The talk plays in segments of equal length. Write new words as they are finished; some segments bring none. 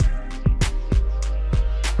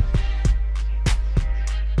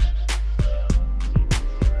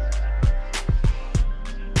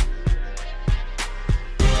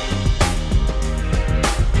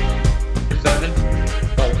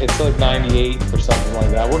or something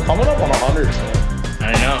like that. We're coming up on 100 soon.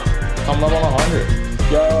 I know. Coming up on 100.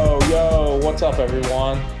 Yo, what's up,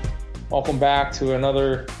 everyone? Welcome back to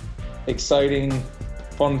another exciting,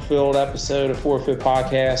 fun-filled episode of Forfeit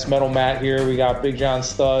Podcast. Metal Matt here. We got Big John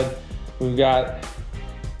Stud. We've got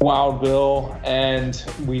Wild Bill, and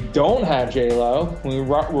we don't have J-Lo. We're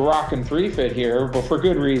rocking 3-Fit here, but for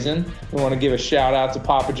good reason. We want to give a shout out to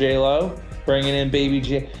Papa J-Lo, bringing in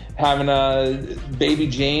having baby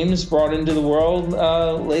James brought into the world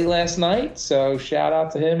late last night. So shout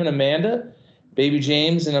out to him and Amanda. Baby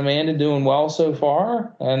James and Amanda doing well so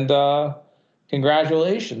far, and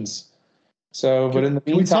congratulations. So, but in the meantime,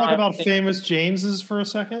 can we talk about famous Jameses for a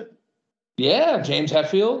second? Yeah, James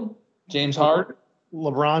Hetfield, James Hart.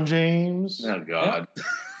 LeBron James. Oh, God.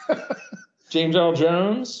 Yeah. James Earl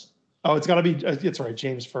Jones. Oh, it's got to be, it's right,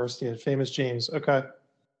 James first. Yeah, famous James. Okay.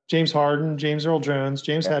 James Harden, James Earl Jones,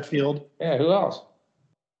 James Hetfield. Yeah, who else?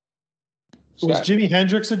 Was Jimi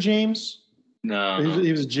Hendrix a James? No.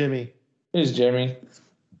 He was a Jimmy. He was Jimmy.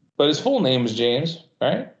 But his full name is James,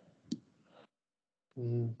 right?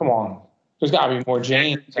 Come on. There's got to be more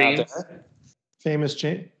James out there. Famous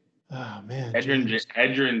James. Oh, man. Edger and James.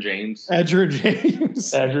 Edger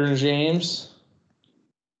James. Edger and James.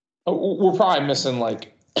 Oh, we're probably missing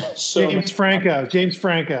James Franco. James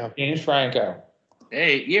Franco. James Franco.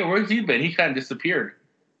 Hey, yeah, where's he been? He kind of disappeared.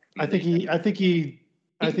 I think he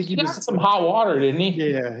got some hot water, didn't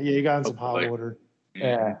he? Yeah, he got in some hot water.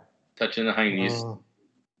 Yeah. Touching the heinies.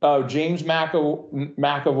 James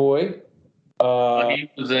McAvoy. He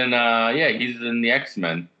was in he's in the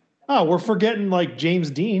X-Men. Oh, we're forgetting James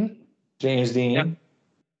Dean. James Dean. Yeah.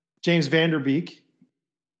 James Vanderbeek.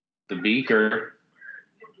 The Beaker.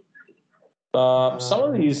 Some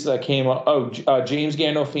of these came up. James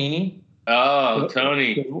Gandolfini. Oh,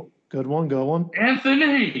 Tony. Good one.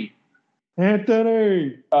 Anthony.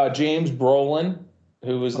 James Brolin,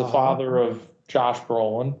 who was the father of Josh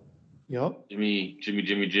Brolin. Yep. Jimmy. Who's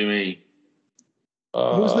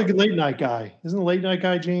the late night guy? Isn't the late night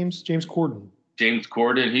guy James Corden? James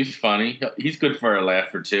Corden. He's funny. He's good for a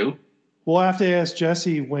laugh or two. We'll have to ask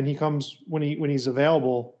Jesse when he's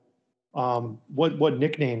available. What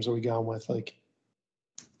nicknames are we going with?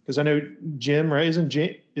 Because I know Jim, right?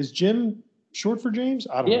 Is Jim short for James?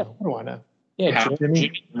 I don't know. What do I know? Yeah,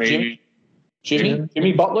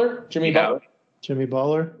 Jimmy Butler. Jimmy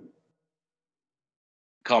Butler.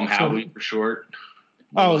 Call him Howie for short.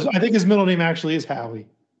 Oh, I think his middle name actually is Howie.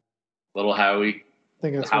 Little Howie. I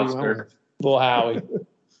think that's what he went with. Little Howie.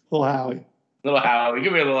 Little Howie. Little Howie.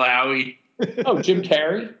 Give me a little Howie. Oh, Jim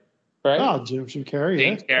Carrey, right? Oh, Jim Carrey.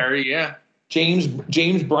 James Carrey, yeah. James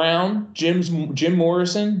Brown, Jim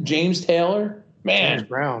Morrison, James Taylor. Man, James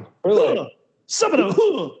Brown. Really?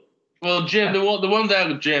 Well, Jim, the ones that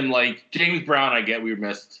with Jim, James Brown, I get we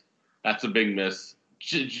missed. That's a big miss.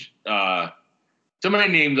 So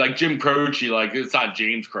many names like Jim Croce, it's not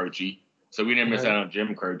James Croce, so we didn't miss out on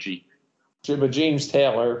Jim Croce. But James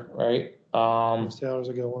Taylor, right? James Taylor's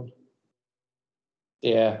a good one.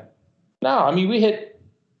 Yeah. No, I mean we hit.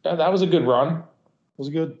 That was a good run. It was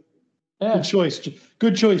good. Yeah.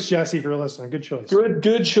 Good choice, Jesse, for listening. Good choice.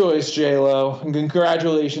 Good choice, J-Lo, and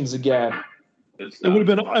congratulations again. It would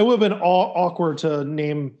have been awkward to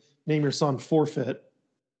name your son Forfeit,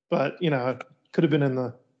 but it could have been in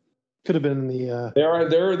the.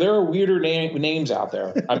 There are weirder names out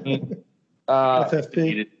there. I mean,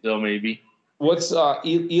 FFP still maybe. What's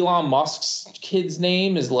Elon Musk's kid's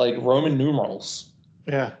name is Roman numerals.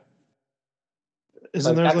 Yeah.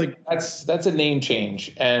 Isn't there that's a name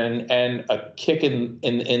change and a kick in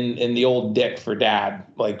the old dick for dad.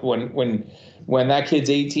 When that kid's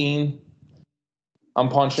 18, I'm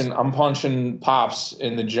punching pops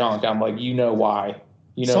in the junk. I'm like, why.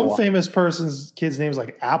 Some famous person's kid's name's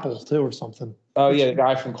Apple too or something. Oh yeah, the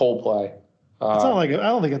guy from Coldplay. It's not I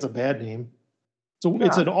don't think it's a bad name.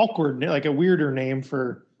 It's an awkward, a weirder name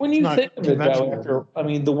for. When you think of it, though,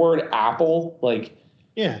 the word Apple,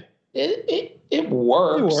 yeah, it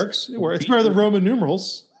works. It works. It's better than Roman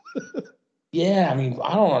numerals. Yeah,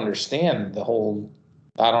 I don't understand the whole.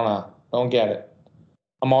 I don't know. I don't get it.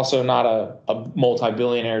 I'm also not a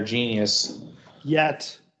multi-billionaire genius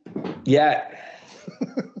yet.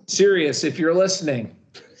 Serious, if you're listening.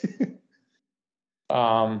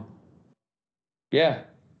 Yeah,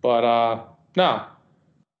 but no,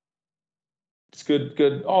 it's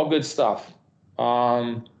good, all good stuff.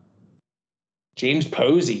 James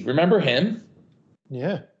Posey, remember him?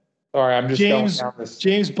 Yeah. Sorry, I'm just James going down this.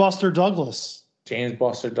 James Buster Douglas. James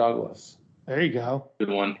Buster Douglas. There you go. Good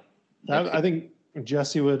one. I think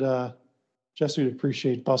Jesse would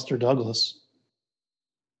appreciate Buster Douglas.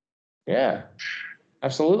 Yeah,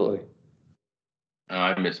 absolutely.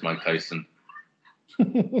 I miss Mike Tyson.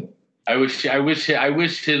 I wish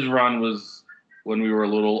his run was when we were a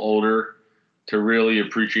little older to really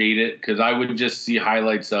appreciate it, because I would just see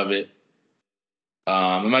highlights of it.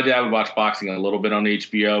 And my dad would watch boxing a little bit on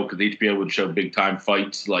HBO, because HBO would show big time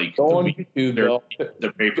fights like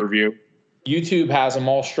their pay-per-view. YouTube has them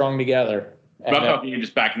all strung together. I'm talking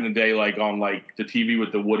just back in the day, like on like the TV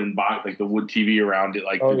with the wooden box, like the wood TV around it,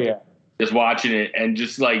 like just watching it and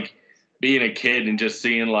just like being a kid and just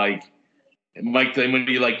seeing like Mike when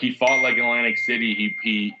he fought like in Atlantic City,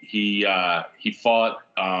 he fought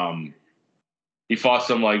some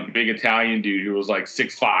like big Italian dude who was like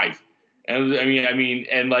 6'5", and I mean,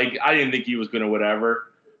 and like I didn't think he was gonna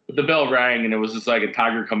whatever, but the bell rang and it was just like a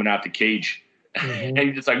tiger coming out the cage, and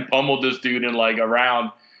he just like pummeled this dude in like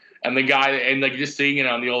around. And the guy, and like just seeing it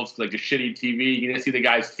on the old, like the shitty TV, you can see the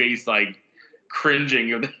guy's face like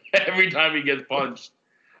cringing every time he gets punched.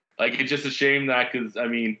 Like, it's just a shame that, because I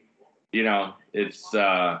mean, it's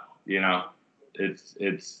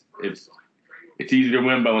easy to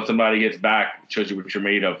win, but when somebody gets back, it shows you what you're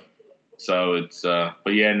made of. So it's,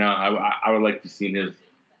 but yeah, no, I would like to see his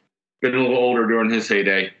been a little older during his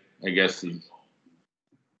heyday, I guess.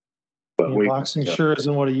 But boxing sure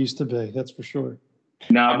isn't what it used to be. That's for sure.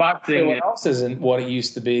 No, boxing. What else isn't what it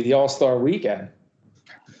used to be? The All-Star Weekend.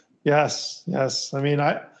 Yes. I mean,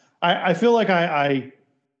 I feel like I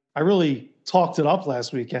really talked it up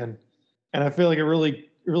last weekend, and I feel like it really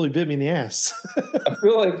bit me in the ass. I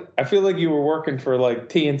feel like you were working for like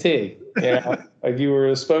TNT. Like you were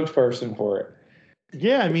a spokesperson for it.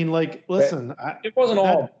 Yeah, I mean, like, listen, it wasn't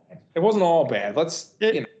all bad.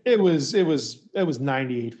 It was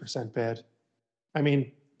 98% bad. I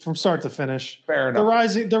mean, from start to finish. Fair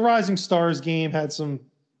enough. The Rising Stars game had some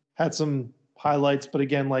highlights, but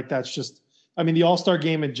again, like that's just, I mean, the All-Star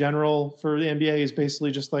game in general for the NBA is basically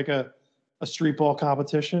just like a street ball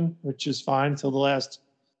competition, which is fine till the last,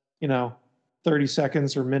 30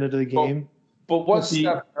 seconds or minute of the game. But what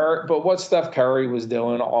Steph Curry was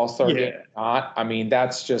doing All-Star game or not, I mean,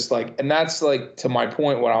 that's just like, and that's like to my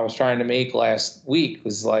point, what I was trying to make last week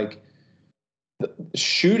was like,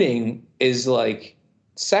 shooting is like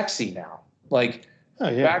sexy now. Like,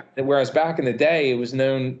 whereas back in the day, it was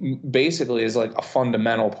known basically as like a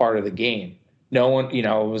fundamental part of the game. No one, it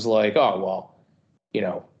was like, oh,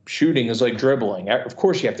 well, shooting is like dribbling. Of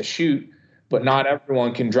course you have to shoot, but not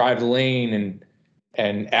everyone can drive the lane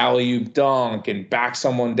and alley-oop dunk and back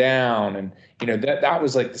someone down. And, that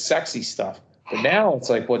was like the sexy stuff. But now it's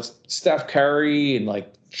like what's Steph Curry and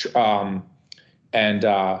like,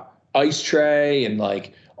 Ice Tray and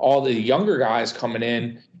like all the younger guys coming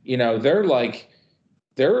in, they're like,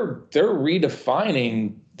 they're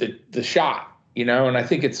redefining the shot, and I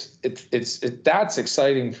think it's that's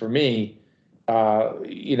exciting for me,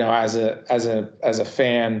 as a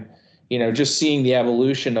fan, just seeing the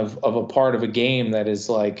evolution of a part of a game that is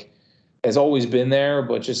like, has always been there,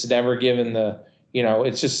 but just never given the,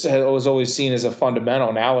 it's just, it was always seen as a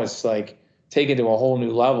fundamental. Now it's like taken to a whole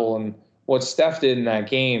new level. And what Steph did in that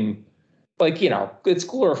game, like, it's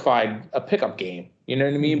glorified a pickup game. You know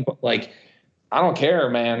what I mean? But like, I don't care,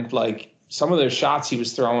 man. Like some of those shots he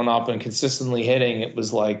was throwing up and consistently hitting, it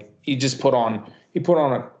was like he put on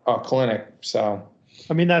a clinic. So,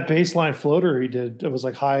 I mean, that baseline floater he did, it was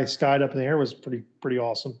like high skied up in the air, was pretty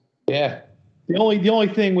awesome. Yeah. The only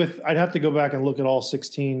thing I'd have to go back and look at all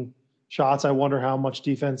 16 shots. I wonder how much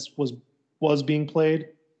defense was being played.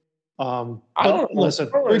 I don't know. Listen,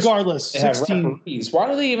 regardless, 16. Why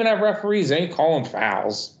do they even have referees? They ain't calling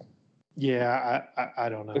fouls. Yeah, I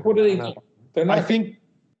don't know. Like, what do they do? They're not.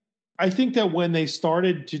 I think that when they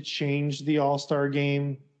started to change the All-Star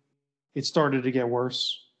game, it started to get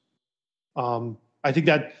worse. I think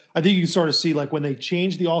you can sort of see, like, when they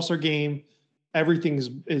changed the All-Star game, everything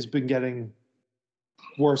has been getting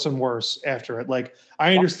worse and worse after it. Like,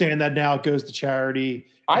 I understand that now it goes to charity.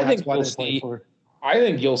 I think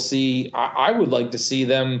you'll see. I would like to see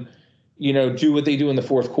them, do what they do in the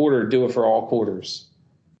fourth quarter, do it for all quarters.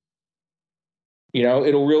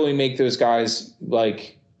 It'll really make those guys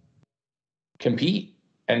like compete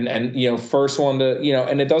and first one to,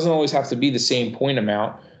 and it doesn't always have to be the same point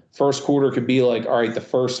amount. First quarter could be like, all right, the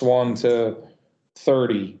first one to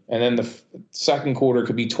 30, and then the second quarter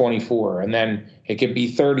could be 24, and then it could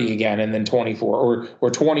be 30 again, and then 24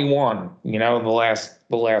 or 21, the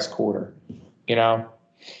last quarter,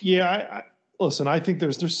 Yeah. Listen, I think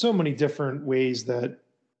there's so many different ways that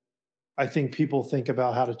I think people think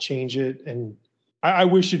about how to change it. And I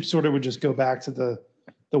wish it sort of would just go back to the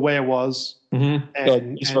way it was. Mm-hmm.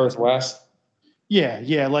 And East versus West.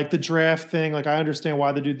 Yeah. Like the draft thing. Like I understand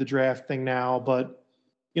why they do the draft thing now, but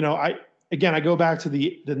again, I go back to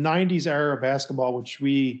the 90s era of basketball, which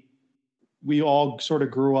we all sort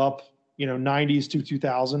of grew up, 90s to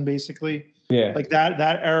 2000, basically. Yeah. Like that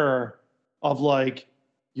era of like,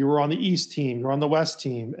 you were on the East team, you're on the West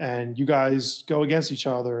team, and you guys go against each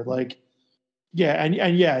other. Like, yeah,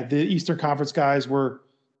 and yeah, the Eastern Conference guys were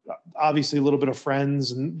obviously a little bit of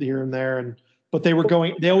friends and here and there, but they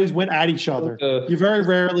always went at each other. You very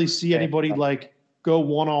rarely see anybody like go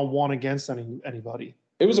one-on-one against anybody.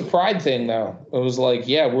 It was a pride thing, though. It was like,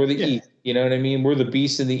 we're the East. You know what I mean? We're the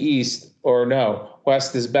beast in the East, or no,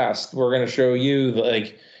 West is best. We're going to show you,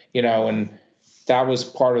 like, and that was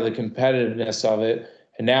part of the competitiveness of it.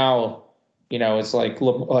 And now, it's like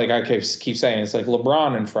I keep saying, it's like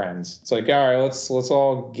LeBron and friends. It's like, all right, let's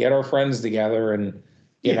all get our friends together and,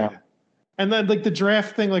 you know. And then like the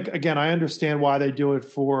draft thing, like, again, I understand why they do it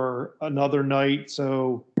for another night.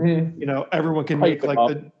 So, everyone can make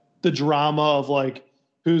like the drama of like,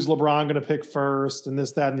 who's LeBron going to pick first and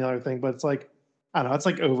this, that, and the other thing. But it's like, I don't know, it's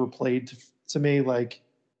like overplayed to me. Like,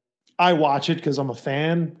 I watch it because I'm a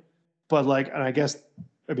fan, but like, and I guess,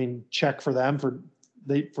 check for them for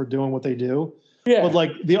doing what they do. Yeah. But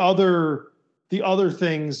like the other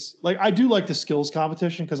things, like I do like the skills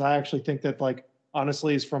competition because I actually think that like,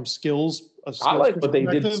 honestly, is from skills. I like what they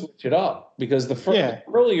did switch it up because the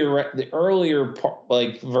earlier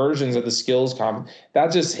like versions of the skills comp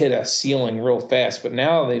that just hit a ceiling real fast. But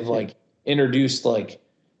now they've like introduced like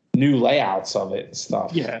new layouts of it and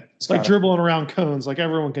stuff. Yeah, it's like dribbling around cones. Like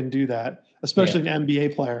everyone can do that, especially an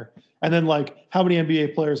NBA player. And then like how many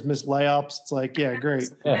NBA players miss layups? It's like, yeah, great.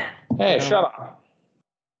 Yeah. Hey, shut up.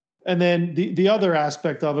 And then the other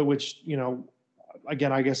aspect of it, which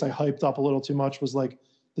again, I guess I hyped up a little too much, was like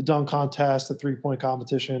the dunk contest, the 3-point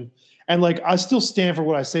competition. And like, I still stand for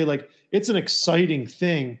what I say. Like, it's an exciting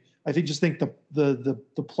thing. I think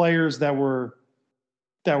the players that were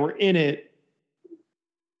in it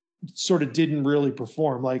sort of didn't really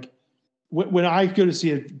perform. Like when I go to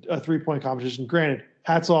see a 3-point competition, granted,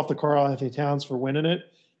 hats off to Karl Anthony Towns for winning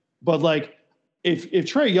it. But like, if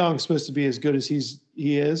Trae Young's supposed to be as good as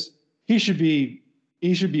he is, he should be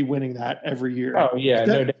winning that every year. Oh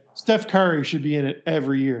yeah, Steph Curry should be in it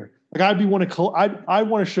every year. Like I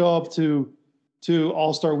want to show up to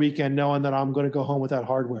All-Star Weekend knowing that I'm going to go home with that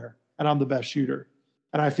hardware and I'm the best shooter.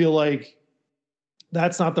 And I feel like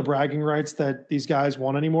that's not the bragging rights that these guys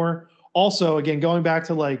want anymore. Also, again, going back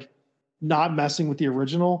to like not messing with the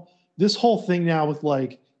original, this whole thing now with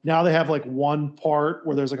like now they have like one part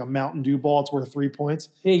where there's like a Mountain Dew ball. It's worth 3 points.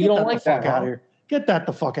 Yeah, you don't like that out of here. Get that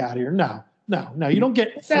the fuck out of here. No, you don't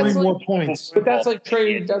get three more points. But that's like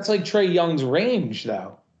Trae Young's range,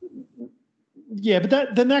 though. Yeah,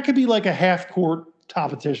 but that could be like a half court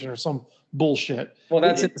competition or some bullshit. Well,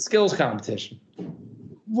 that's in the skills competition.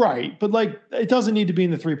 Right, but like it doesn't need to be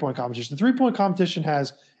in the 3-point competition. The 3-point competition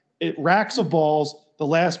has racks of balls. The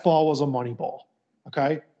last ball was a money ball.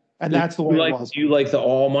 Okay, and that's the way it was. Do you like the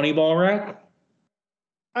all money ball rack?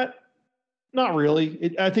 Not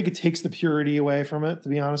really. I think it takes the purity away from it. To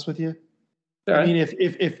be honest with you. Okay. I mean,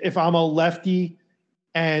 if I'm a lefty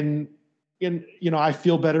and I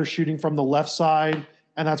feel better shooting from the left side,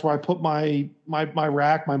 and that's where I put my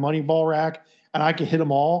rack, my money ball rack, and I can hit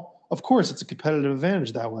them all. Of course, it's a competitive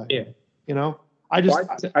advantage that way. Yeah. I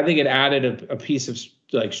think it added a piece of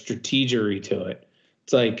like strategery to it.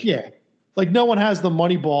 It's like like no one has the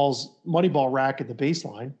money ball rack at the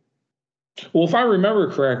baseline. Well, if I remember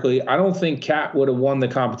correctly, I don't think Cat would have won the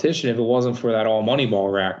competition if it wasn't for that all money ball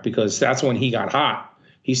rack, because that's when he got hot.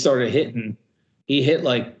 He started hitting. He hit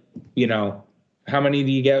like, how many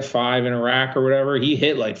do you get? 5 in a rack or whatever? He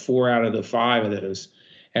hit like 4 out of the 5 of those.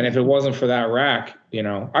 And if it wasn't for that rack,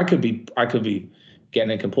 I could be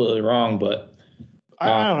getting it completely wrong, but I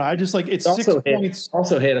don't know. I just like it's 6 points.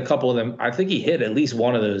 Also hit a couple of them. I think he hit at least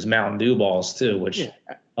one of those Mountain Dew balls too, which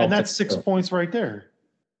and that's 6 points right there.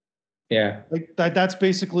 Yeah, like that's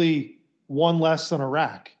basically one less than a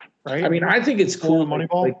rack, right? I mean, I think it's cool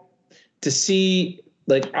Moneyball to see.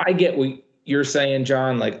 Like, I get what you're saying,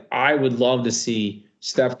 John. Like, I would love to see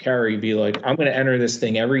Steph Curry be like, I'm going to enter this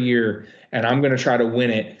thing every year, and I'm going to try to win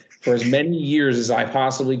it for as many years as I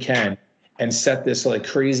possibly can, and set this like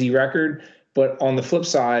crazy record. But on the flip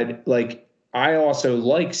side, like, I also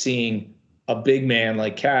like seeing a big man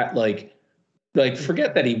like Cat, like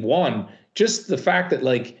forget that he won. Just the fact that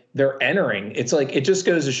like they're entering, it's like it just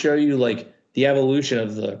goes to show you like the evolution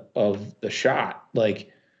of the shot. Like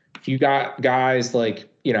you got guys like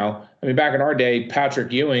back in our day,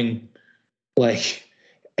 Patrick Ewing, like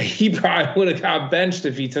he probably would have got benched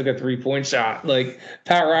if he took a 3-point shot. Like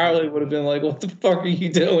Pat Riley would have been like, "What the fuck are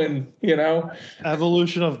you doing?" You know,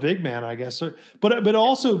 evolution of big man, I guess. But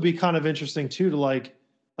also it'd be kind of interesting too to like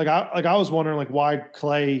I was wondering like why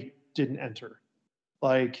Clay didn't enter,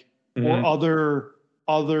 like or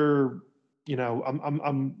other you know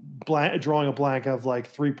I'm drawing a blank of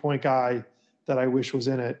like 3-point guy that I wish was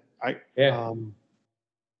in it.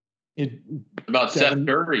 About Seth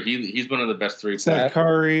Curry, he's one of the best 3-point. Seth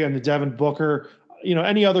Curry and the Devin Booker, you know,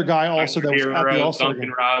 any other guy also that was at the All-Star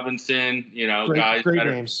Duncan Robinson, you know, great that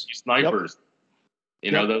names. are snipers. Yep.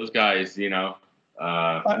 You know, those guys, you know.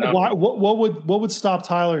 What would stop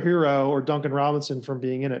Tyler Hero or Duncan Robinson from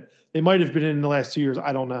being in it? They might have been in the last 2 years.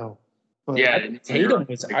 I don't know. But I think Tatum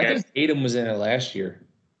was in it last year.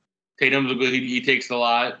 Tatum's good. He takes a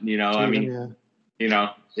lot. You know, you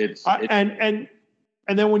know,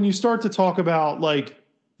 and then when you start to talk about like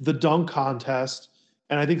the dunk contest,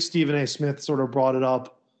 and I think Stephen A. Smith sort of brought it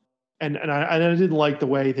up, and I didn't like the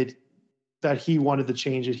way that he wanted to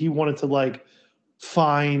change it. He wanted to like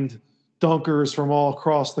find dunkers from all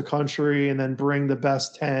across the country and then bring the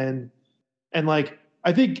best 10. And like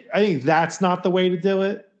I think that's not the way to do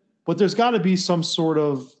it. But there's got to be some sort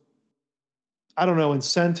of, I don't know,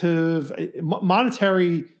 incentive.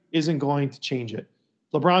 Monetary isn't going to change it.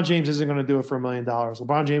 LeBron James isn't going to do it for $1 million.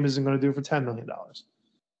 LeBron James isn't going to do it for $10 million.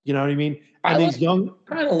 You know what I mean? And these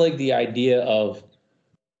kind of like the idea of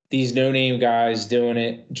these no-name guys doing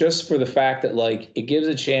it just for the fact that like it gives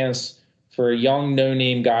a chance for a young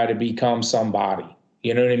no-name guy to become somebody.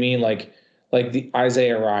 You know what I mean? Like the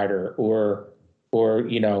Isaiah Ryder or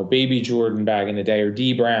you know, Baby Jordan back in the day, or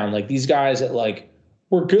D Brown, like these guys that like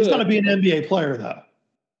were good. He's going to be an NBA player though.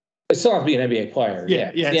 It still have to be an NBA player.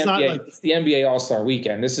 Yeah. It's the NBA All-Star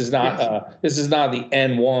Weekend. This is not the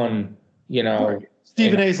N1. You know, right.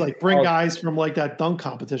 Stephen A's like bring guys from like that dunk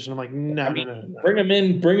competition. I'm like, no. Bring them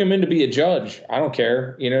in to be a judge. I don't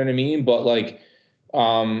care. You know what I mean? But like,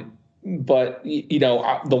 but you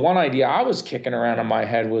know, the one idea I was kicking around in my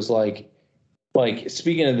head was like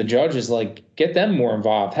speaking of the judges, like get them more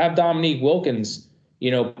involved. Have Dominique Wilkins,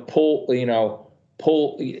 you know,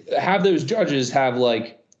 have those judges have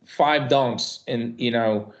like 5 dunks, and you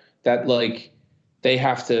know that like they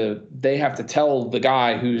have to tell the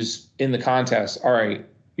guy who's in the contest, all right,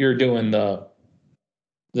 you're doing the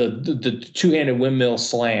two-handed windmill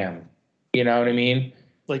slam. You know what I mean?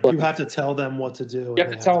 Like you have to tell them what to do. You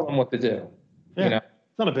have to tell them what to do. Yeah, you know?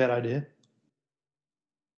 It's not a bad idea.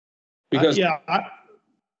 Because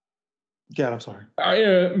I'm sorry.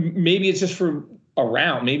 Maybe it's just for a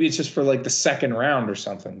round. Maybe it's just for like the second round or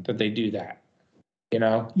something that they do that. You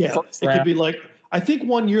know? Yeah, could be like. I think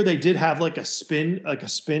one year they did have like a spin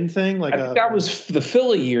thing. Like that was the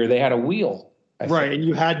Philly year. They had a wheel. Right, and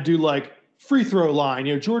you had to do like free throw line,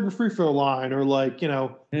 you know, Jordan free throw line, or like, you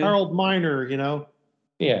know, Harold Miner, you know.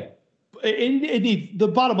 Yeah. It needs, the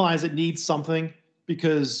bottom line is it needs something,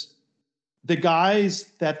 because the guys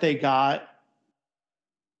that they got,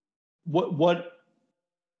 what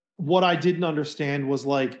I didn't understand was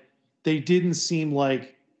like they didn't seem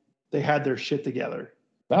like they had their shit together.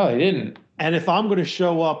 No, they didn't. And if I'm going to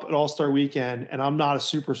show up at All-Star Weekend and I'm not a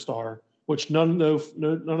superstar, which none of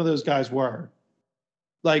those guys were,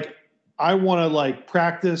 like I want to like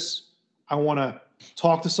practice. I want to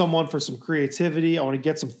talk to someone for some creativity. I want to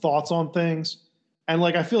get some thoughts on things. And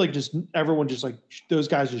like I feel like just everyone just like those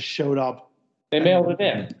guys just showed up. They mailed it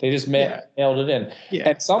in. They just mailed it in. Yeah.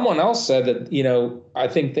 And someone else said that, you know, I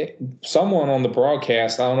think that someone on the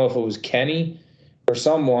broadcast, I don't know if it was Kenny or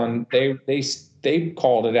someone, they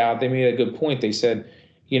called it out. They made a good point. They said,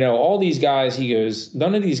 you know, all these guys, he goes,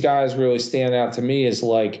 none of these guys really stand out to me as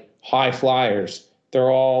like high flyers. They're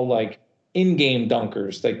all like in-game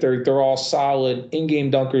dunkers. Like they're all solid in-game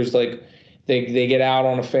dunkers. Like they get out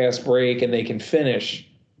on a fast break and they can finish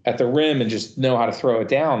at the rim and just know how to throw it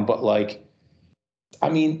down. But like, I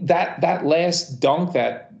mean, that last dunk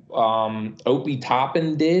that Opie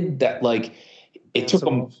Toppin did, that like it took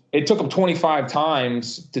him 25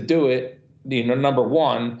 times to do it, you know, number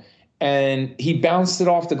one, and he bounced it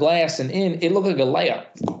off the glass and in. It looked like a layup.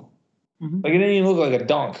 Mm-hmm. Like it didn't even look like a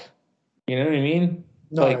dunk. You know what I mean?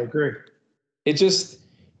 No, like, I agree. It just,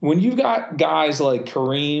 when you've got guys like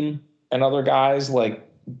Kareem and other guys like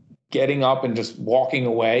getting up and just walking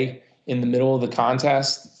away in the middle of the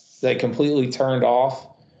contest, that completely turned off,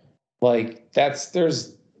 like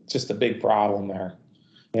there's just a big problem there.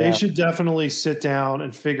 Yeah. They should definitely sit down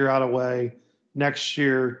and figure out a way next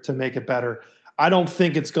year to make it better. I don't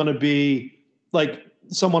think it's going to be like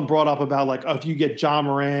someone brought up about like, oh, if you get Ja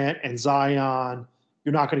Morant and Zion,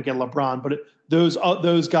 you're not going to get LeBron. But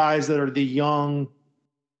those guys that are the young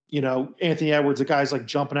Anthony Edwards, the guys like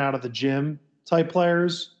jumping out of the gym type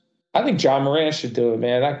players. I think John Moran should do it,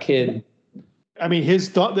 man. That kid. I mean,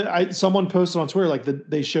 someone posted on Twitter like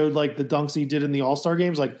they showed like the dunks he did in the All-Star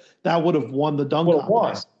games, like that would have won the dunk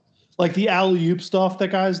contest. Like the alley-oop stuff that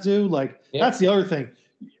guys do, like that's the other thing.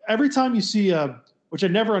 Every time you see which I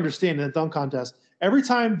never understand in a dunk contest, every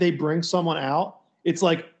time they bring someone out, it's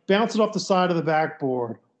like bounce it off the side of the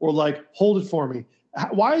backboard or like hold it for me.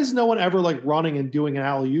 Why is no one ever like running and doing an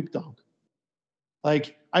alley-oop dunk?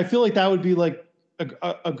 Like I feel like that would be like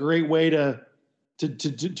a great way to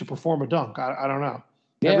perform a dunk. I don't know.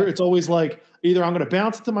 Yeah. It's always like either I'm going to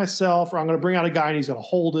bounce it to myself or I'm going to bring out a guy and he's going to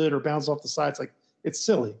hold it or bounce off the side. It's like it's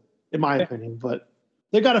silly in my opinion, but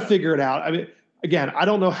they got to figure it out. I mean, again, I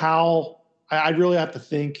don't know how. I'd really have to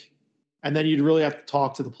think, and then you'd really have to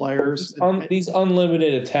talk to the players. These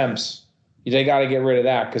unlimited attempts, they got to get rid of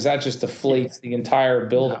that because that just deflates the entire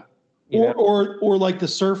building. Yeah. Or like the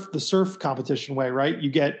surf competition way, right? You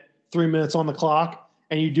get 3 minutes on the clock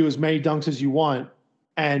and you do as many dunks as you want,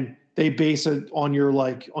 and they base it on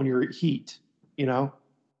your heat, and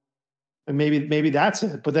maybe that's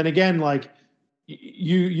it. But then again, like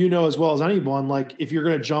you know as well as anyone, like if you're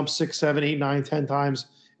going to jump 6, 7, 8, 9, 10 times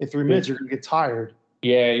in 3 minutes, you're going to get tired.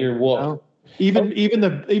 Yeah, you're whooped. Even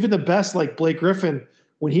the best like Blake Griffin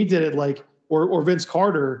when he did it, like or Vince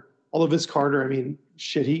Carter. Although Vince Carter, I mean,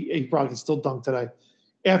 shit, he probably can still dunk today.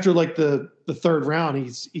 After like the third round,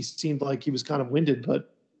 he seemed like he was kind of winded,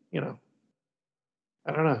 but I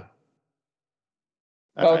don't know.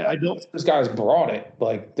 I don't. Those guys brought it.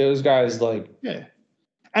 Like those guys, like yeah.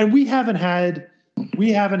 And we haven't had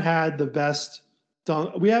the best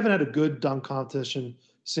dunk. We haven't had a good dunk competition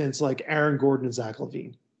since like Aaron Gordon and Zach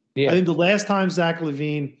LaVine. Yeah. I think the last time Zach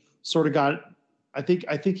LaVine sort of got, I think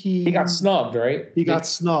he got snubbed, right? He got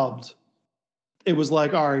snubbed. It was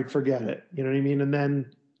like, all right, forget it. You know what I mean? And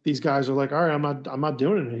then these guys are like, all right, I'm not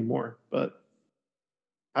doing it anymore. But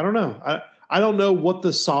I don't know. I don't know what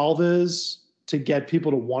the solve is to get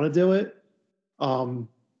people to want to do it.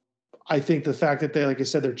 I think the fact that they, like I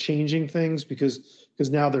said, they're changing things because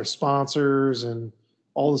now they're sponsors and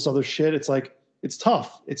all this other shit. It's like, it's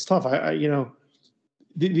tough. It's tough. You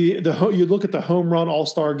look at the home run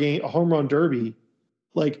all-star game, a home run derby,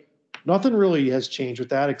 like nothing really has changed with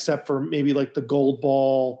that except for maybe like the gold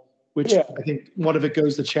ball, which I think one of it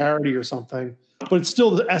goes to charity or something, but it's still,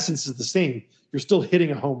 the essence is the same. You're still hitting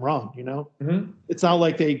a home run, Mm-hmm. It's not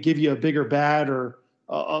like they give you a bigger bat or,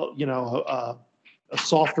 a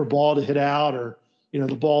softer ball to hit out or,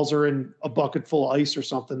 the balls are in a bucket full of ice or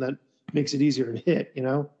something that makes it easier to hit,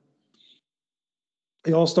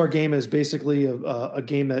 The All-Star game is basically a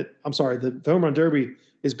game that, the home run derby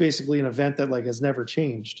is basically an event that like has never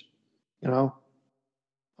changed, I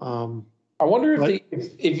wonder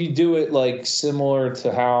if you do it like similar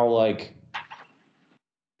to how like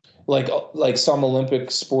some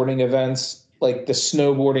Olympic sporting events, like the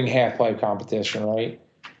snowboarding halfpipe competition, right?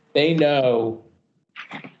 They know,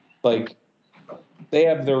 like, they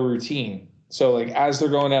have their routine. So like as they're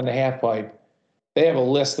going down the halfpipe, they have a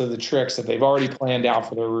list of the tricks that they've already planned out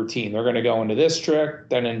for their routine. They're going to go into this trick,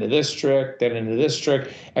 then into this trick, then into this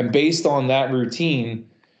trick. And based on that routine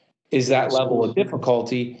is that level of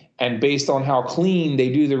difficulty. And based on how clean they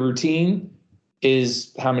do the routine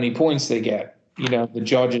is how many points they get. The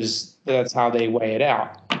judges, that's how they weigh it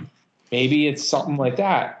out. Maybe it's something like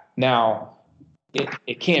that. Now,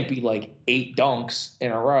 it can't be like 8 dunks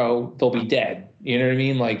in a row. They'll be dead. You know what I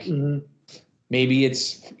mean? Like, maybe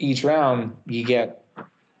it's each round you get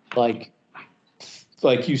like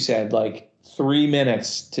you said, like 3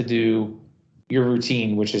 minutes to do your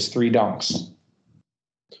routine, which is 3 dunks.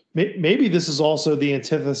 Maybe this is also the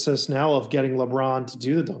antithesis now of getting LeBron to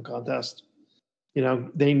do the dunk contest.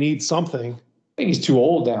 They need something. I think he's too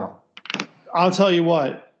old now. I'll tell you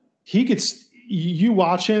what, you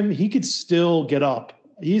watch him, he could still get up.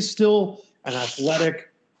 He's still an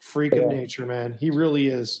athletic freak of nature, man. He really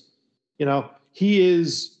is. He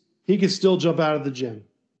could still jump out of the gym,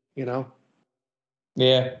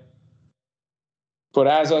 Yeah. But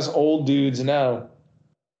as us old dudes know,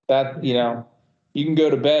 that, you can go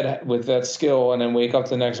to bed with that skill and then wake up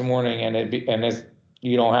the next morning and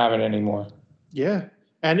you don't have it anymore. Yeah.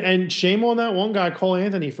 And shame on that one guy, Cole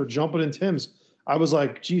Anthony, for jumping in Tim's. I was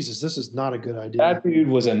like, Jesus, this is not a good idea. That dude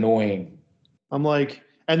was annoying. I'm like,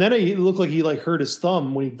 and then it looked like he like hurt his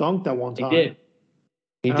thumb when he dunked that one time. He did.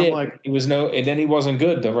 And then he wasn't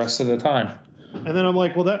good the rest of the time. And then I'm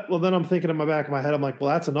like, then I'm thinking in the back of my head, I'm like,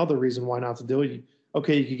 well, that's another reason why not to do it.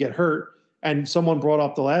 Okay, you could get hurt. And someone brought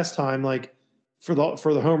up the last time, like for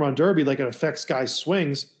the home run derby, like it affects guys'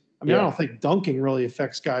 swings. I mean, I don't think dunking really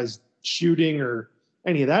affects guys shooting or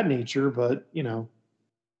any of that nature, but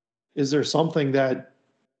is there something that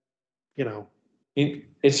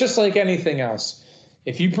it's just like anything else.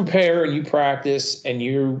 If you prepare and you practice and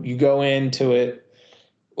you go into it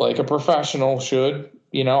like a professional should,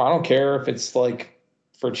 I don't care if it's like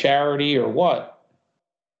for charity or what.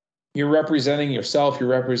 You're representing yourself. You're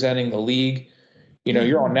representing the league.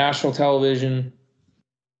 You're on national television.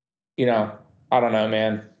 I don't know,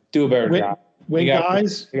 man. Do a better job. You got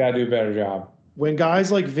to do a better job. When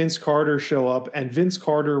guys like Vince Carter show up, and Vince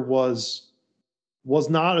Carter was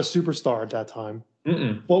not a superstar at that time,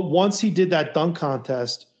 but once he did that dunk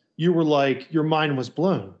contest, you were like, your mind was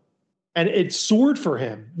blown, and it soared for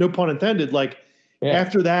him. No pun intended. Like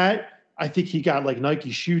after that, I think he got like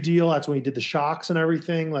Nike shoe deal. That's when he did the shocks and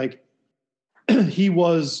everything. Like he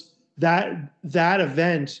was that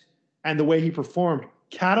event, and the way he performed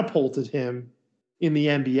catapulted him in the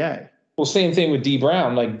NBA. Well, same thing with D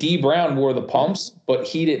Brown. Like D Brown wore the pumps, but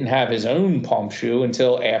he didn't have his own pump shoe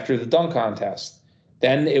until after the dunk contest.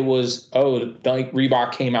 Then it was,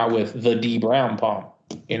 Reebok came out with the D Brown pump,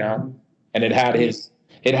 and it had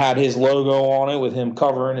his logo on it with him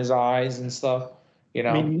covering his eyes and stuff.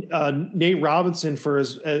 I mean, Nate Robinson, for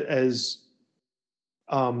as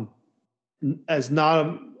not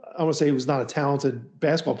I want to say he was not a talented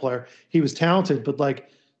basketball player. He was talented, but like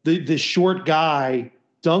the short guy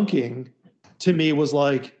dunking to me was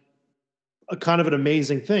like a kind of an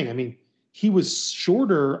amazing thing. I mean, he was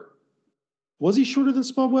shorter. Was he shorter than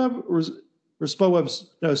Spud Webb, or Spud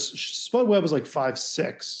Webb's? No, Spud Webb was like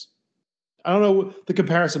 5'6". I don't know the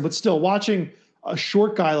comparison, but still, watching a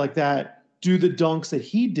short guy like that do the dunks that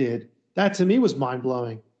he did, that to me was mind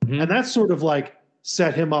blowing, and that sort of like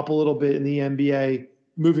set him up a little bit in the NBA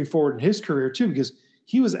moving forward in his career too, because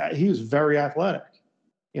he was very athletic,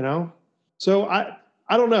 So I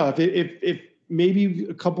don't know if maybe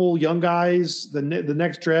a couple young guys, the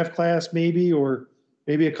next draft class maybe, or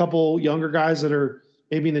maybe a couple younger guys that are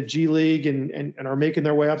maybe in the G League and are making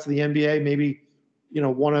their way up to the NBA, maybe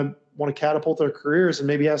want to catapult their careers and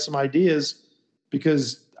maybe have some ideas,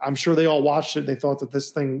 because I'm sure they all watched it and they thought that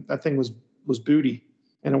that thing was booty,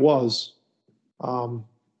 and it was. And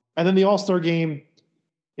then the All-Star game,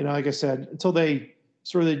 like I said, until they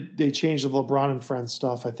changed the LeBron and Friends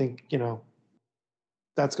stuff, I think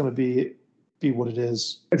that's going to be what it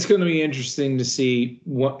is. It's going to be interesting to see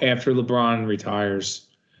what after LeBron retires,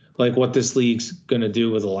 like what this league's going to do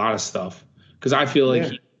with a lot of stuff, because I feel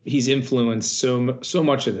like he's influenced so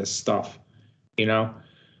much of this stuff, But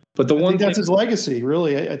I think that's his legacy,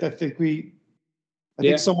 really. I think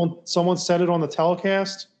someone said it on the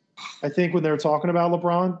telecast, I think, when they were talking about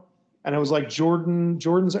LeBron, and it was like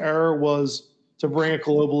Jordan's era was to bring it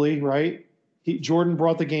globally, right? Jordan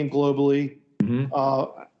brought the game globally.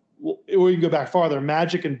 We can go back farther.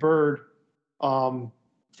 Magic and Bird.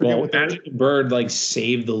 Magic and Bird like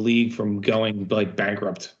saved the league from going like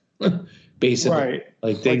bankrupt, basically.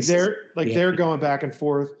 Right. They're going back and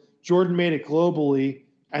forth. Jordan made it globally,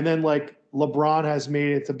 and then like LeBron has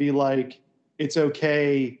made it to be like it's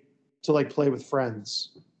okay to like play with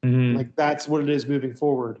friends. Like that's what it is moving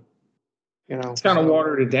forward. It's kind of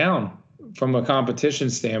watered it down from a competition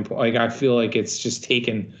standpoint. Like I feel like it's just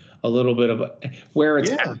taken a little bit of where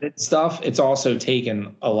it's added stuff. It's also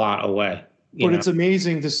taken a lot away. But it's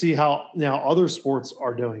amazing to see how now other sports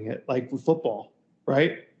are doing it, like with football,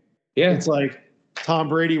 right? Yeah. It's like Tom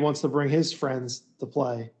Brady wants to bring his friends to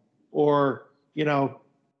play, or,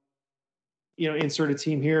 insert a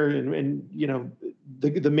team here and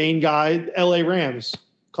the main guy, LA Rams,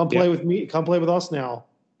 come play with me, come play with us now.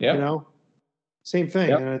 Yeah. Same thing.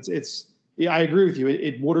 Yep. And I agree with you.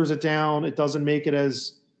 It waters it down. It doesn't make it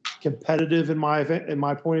as competitive in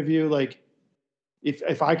my point of view. Like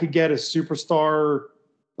if I could get a superstar,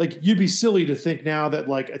 like you'd be silly to think now that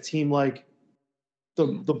like a team like the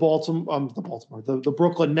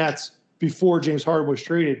Brooklyn Nets before James Harden was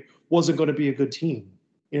traded wasn't going to be a good team.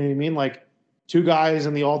 You know what I mean? Like two guys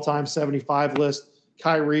in the all-time 75 list,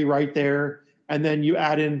 Kyrie right there, and then you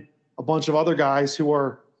add in a bunch of other guys who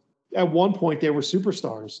are at one point they were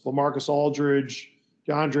superstars. LaMarcus Aldridge,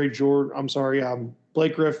 DeAndre Jordan,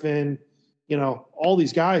 Blake Griffin, all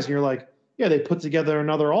these guys, and you're like, yeah, they put together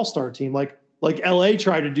another all-star team like LA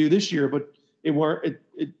tried to do this year, but it went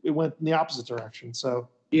in the opposite direction. So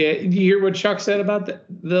yeah, you hear what Chuck said about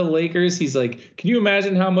the Lakers? He's like, can you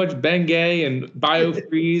imagine how much Ben Gay and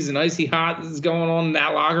BioFreeze and Icy Hot is going on in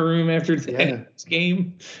that locker room after this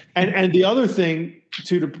game? And the other thing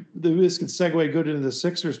too, this could segue good into the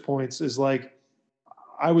Sixers points, is like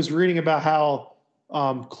I was reading about how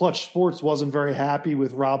Clutch Sports wasn't very happy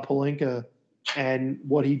with Rob Pelinka and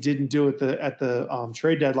what he didn't do at the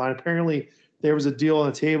trade deadline. Apparently, there was a deal on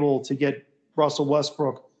the table to get Russell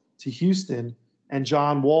Westbrook to Houston and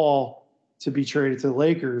John Wall to be traded to the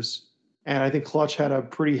Lakers. And I think Clutch had a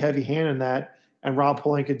pretty heavy hand in that. And Rob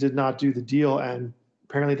Pelinka did not do the deal. And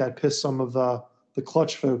apparently that pissed some of the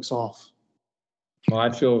Clutch folks off. Well,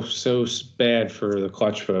 I feel so bad for the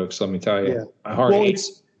Clutch folks. Let me tell you, Yeah. my heart Well,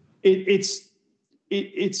 aches. it's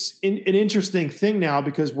an interesting thing now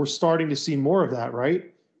because we're starting to see more of that,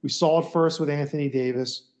 right? We saw it first with Anthony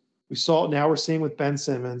Davis. We saw it now. We're seeing it with Ben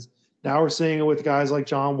Simmons. Now we're seeing it with guys like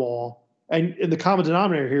John Wall. And the common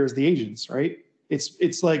denominator here is the agents, right?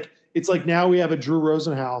 It's like now we have a Drew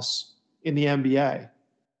Rosenhaus in the NBA,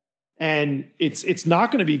 and it's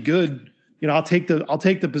not going to be good. You know, I'll take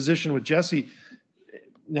the position with Jesse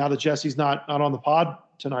now that Jesse's not on the pod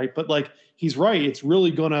tonight, but like he's right. It's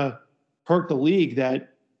really going to hurt the league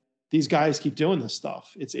that these guys keep doing this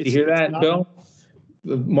stuff. You hear that, Bill?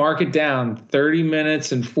 Mark it down. 30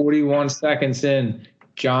 minutes and 41 seconds in,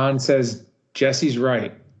 John says Jesse's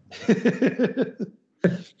right.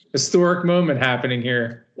 Historic moment happening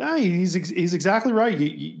here. Yeah, he's exactly right.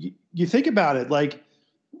 You think about it, like,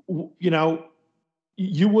 you know,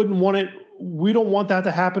 you wouldn't want it. We don't want that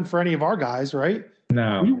to happen for any of our guys, right?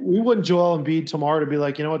 No, we wouldn't Joel Embiid tomorrow to be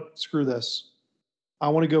like, you know what, screw this. I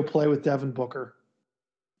want to go play with Devin Booker,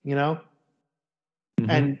 you know,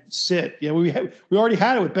 and sit. Yeah, we already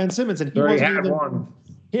had it with Ben Simmons, and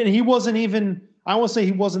he wasn't even. I won't say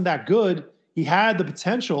he wasn't that good. He had the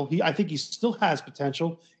potential. I think he still has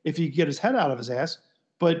potential if he could get his head out of his ass.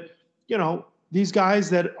 But you know, these guys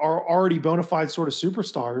that are already bona fide sort of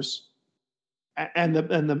superstars, and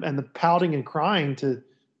the pouting and crying to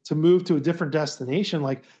move to a different destination,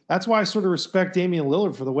 like that's why I sort of respect Damian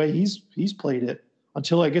Lillard for the way he's played it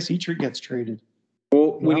until I guess he gets traded.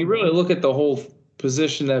 Well, when you really look at the whole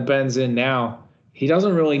position that Ben's in now, he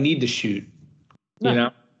doesn't really need to shoot. No. You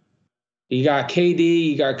know, you got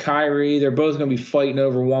KD, you got Kyrie. They're both going to be fighting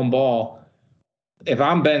over one ball. If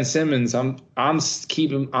I'm Ben Simmons, I'm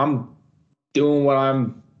doing what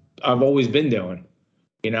I've always been doing.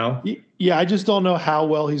 You know? Yeah, I just don't know how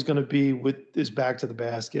well he's going to be with his back to the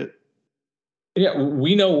basket. Yeah,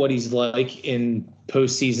 we know what he's like in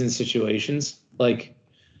postseason situations. Like,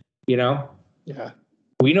 you know? Yeah.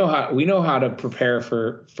 We know how to prepare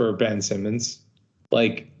for Ben Simmons.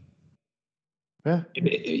 Like, yeah,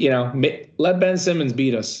 you know, let Ben Simmons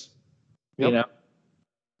beat us. Yep. You know,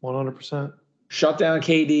 100%. Shut down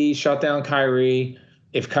KD, shut down Kyrie.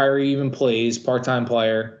 If Kyrie even plays, part-time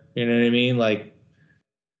player, you know what I mean? Like,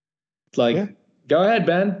 yeah. Go ahead,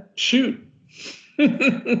 Ben, shoot.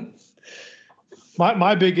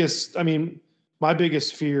 my biggest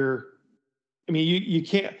fear. I mean, you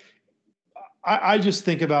can't. I just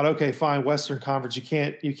think about, okay, fine, Western Conference. You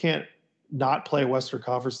can't not play a Western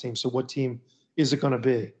Conference team. So what team is it going to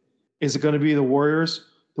be? Is it going to be the Warriors?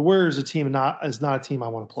 The Warriors is not a team I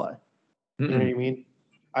want to play. You know what I mean?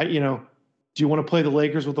 Do you want to play the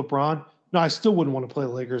Lakers with LeBron? No, I still wouldn't want to play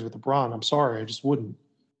the Lakers with LeBron. I'm sorry, I just wouldn't.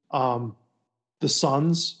 The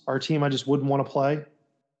Suns are a team I just wouldn't want to play.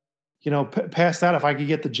 You know, past that, if I could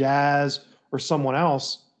get the Jazz or someone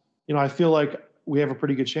else, you know, I feel like we have a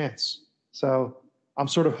pretty good chance. So I'm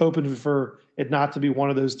sort of hoping for it not to be one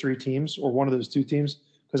of those three teams or one of those two teams,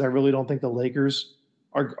 because I really don't think the Lakers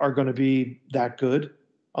are going to be that good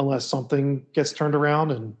unless something gets turned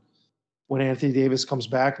around. And when Anthony Davis comes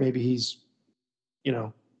back, maybe he's, you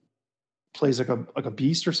know, plays like a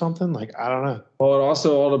beast or something. Like, I don't know. Well, it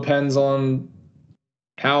also all depends on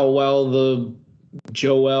how well the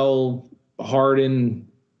Joel Harden,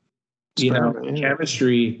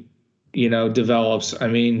 chemistry, develops. I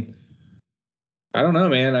mean, I don't know,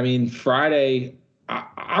 man. I mean, Friday,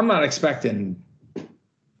 I'm not expecting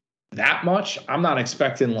that much. I'm not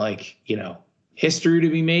expecting history to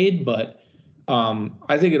be made, but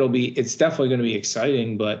I think it's definitely going to be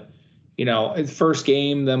exciting. But, first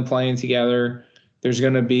game, them playing together, there's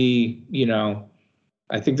going to be,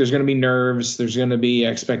 I think there's going to be nerves. There's going to be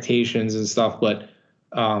expectations and stuff. But,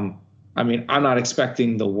 I mean, I'm not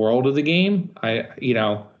expecting the world of the game.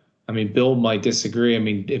 Bill might disagree. I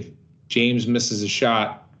mean, if James misses a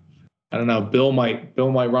shot, I don't know, Bill might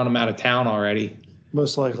run him out of town already.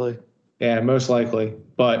 Most likely. Yeah, most likely.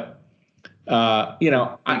 But, get him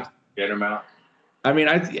out.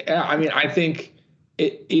 I think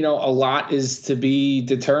it, a lot is to be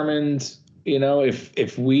determined, if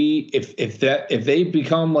they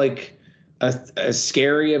become like as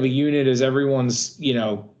scary of a unit as everyone's,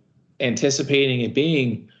 anticipating it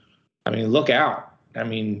being, look out.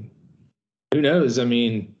 Who knows?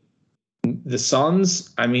 The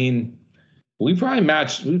Suns, we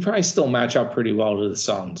probably still match up pretty well to the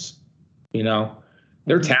Suns,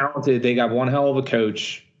 They're talented. They got one hell of a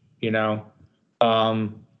coach, you know.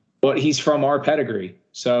 But he's from our pedigree.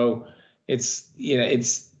 So I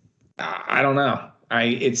don't know.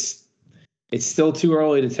 It's still too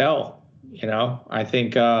early to tell, you know. I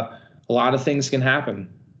think a lot of things can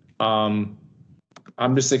happen. I'm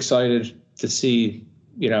just excited to see,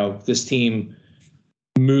 you know, this team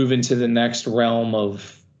move into the next realm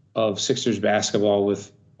of Sixers basketball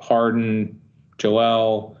with Harden,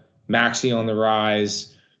 Joel, Maxey on the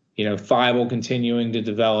rise, you know, Thibault continuing to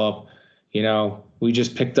develop. You know, we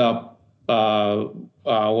just picked up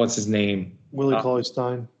what's his name? Willie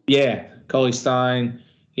Cauley-Stein. Yeah, Cauley-Stein.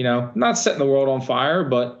 You know, not setting the world on fire,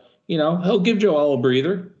 but you know, he'll give Joel a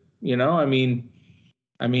breather. You know, I mean,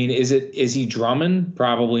 is he Drummond?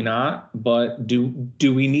 Probably not. But do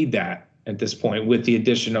we need that at this point with the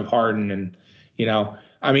addition of Harden? And you know,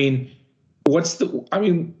 I mean,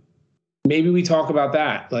 maybe we talk about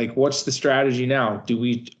that. Like, what's the strategy now?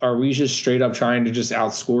 Are we just straight up trying to just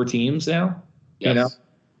outscore teams now? Yes. You know,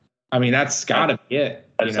 I mean, that's got to be it.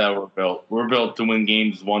 That's how we're built. We're built to win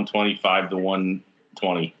games 125 to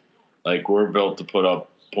 120. Like, we're built to put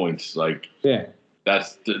up points. Like, yeah,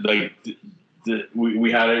 that's we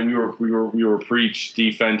were preached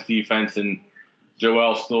defense, and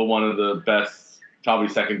Joel's still one of the best, probably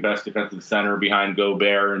second best defensive center behind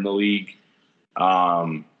Gobert in the league.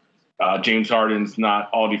 James Harden's not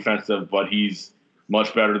all defensive, but he's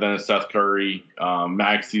much better than a Seth Curry.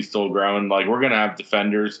 Maxey's still growing. Like, we're going to have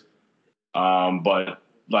defenders. But,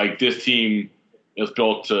 like, this team is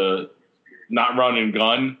built to not run and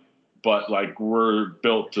gun, but, like, we're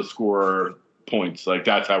built to score points. Like,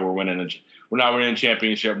 that's how we're winning. We're not winning a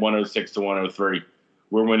championship 106 to 103.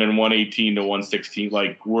 We're winning 118 to 116.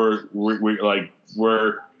 Like, we're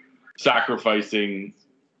sacrificing,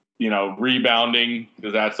 you know, rebounding,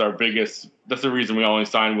 because that's the reason we only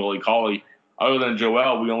signed Willie Cauley. Other than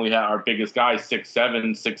Joel, we only had our biggest guys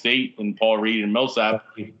 6'7", 6'8", and Paul Reed and Millsap.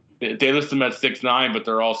 They list them at 6'9", but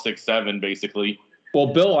they're all 6'7", basically. Well,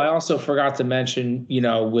 Bill, I also forgot to mention,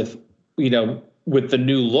 with the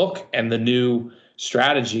new look and the new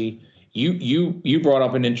strategy, you brought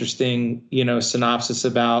up an interesting, synopsis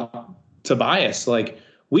about Tobias. Like,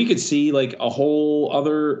 we could see a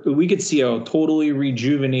totally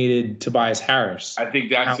rejuvenated Tobias Harris. I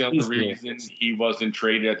think that's the other reason he wasn't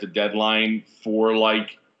traded at the deadline for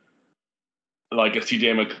like a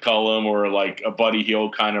CJ McCollum or like a Buddy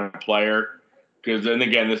Hield kind of player. Because then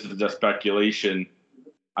again, this is just speculation.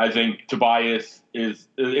 I think Tobias is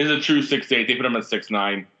a true 6'8". They put him at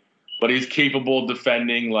 6'9", but he's capable of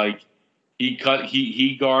defending. Like,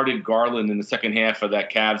 he guarded Garland in the second half of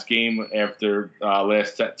that Cavs game after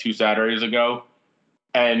two Saturdays ago,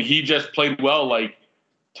 and he just played well. Like,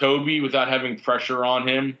 Toby, without having pressure on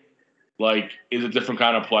him, like, is a different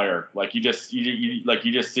kind of player. Like, you just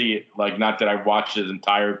see it. Like, not that I've watched his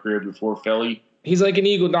entire career before Philly. He's like an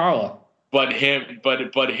Iguodala. But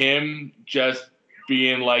him just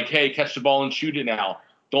being like, hey, catch the ball and shoot it now.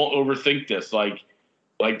 Don't overthink this. Like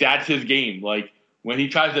that's his game. Like, when he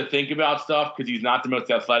tries to think about stuff, because he's not the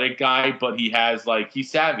most athletic guy, but he's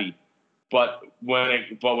savvy. But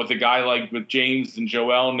with a guy like with James and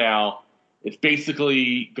Joel now, it's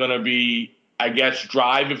basically gonna be, I guess,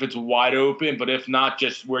 drive if it's wide open, but if not,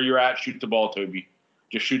 just where you're at, shoot the ball, Toby.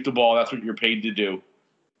 Just shoot the ball. That's what you're paid to do.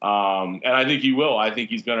 And I think he will. I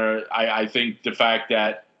think he's gonna. I think the fact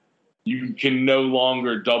that you can no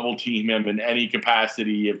longer double team him in any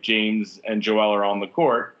capacity if James and Joel are on the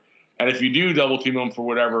court. And if you do double team him for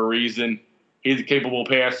whatever reason, he's a capable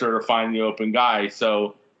passer to find the open guy.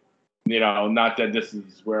 So, not that this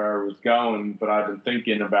is where I was going, but I've been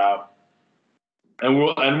thinking about, and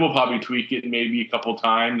we'll probably tweak it maybe a couple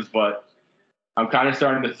times, but I'm kind of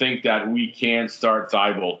starting to think that we can't start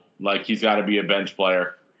Thibault. Like, he's got to be a bench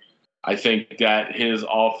player. I think that his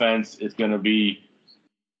offense is going to be,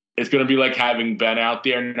 it's going to be like having Ben out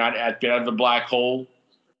there, not at the black hole.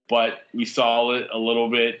 But we saw it a little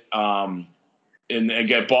bit. And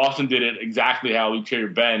again, Boston did it exactly how we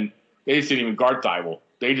treated Ben. They just didn't even guard Thibault.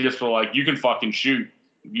 They just were like, you can fucking shoot.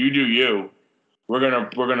 You do you. We're gonna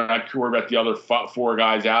worry about the other four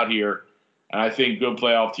guys out here. And I think good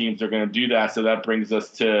playoff teams are going to do that. So that brings us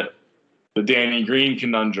to the Danny Green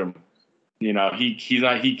conundrum.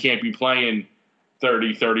 He can't be playing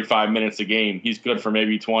 30, 35 minutes a game. He's good for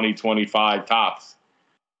maybe 20, 25 tops.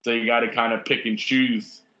 So you got to kind of pick and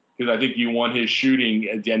choose. Because I think you want his shooting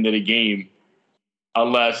at the end of the game,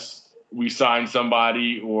 unless we sign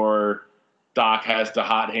somebody or Doc has the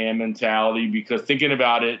hot hand mentality. Because thinking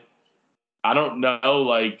about it, I don't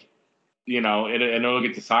know, I know it'll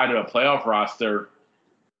get decided a playoff roster.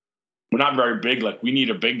 We're not very big. Like, we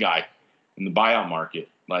need a big guy. in the buyout market.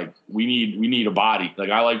 Like we need a body. Like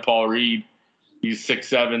I like Paul Reed. He's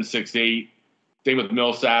 6'7", 6'8". Same with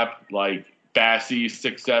Millsap. Like Bassey,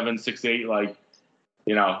 6'7", 6'8". Like,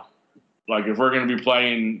 like if we're gonna be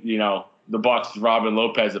playing, the Bucks, Robin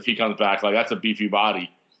Lopez, if he comes back, like that's a beefy body.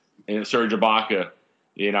 And Serge Ibaka,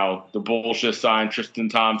 the Bulls just signed Tristan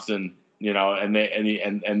Thompson, and they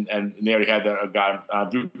already had that guy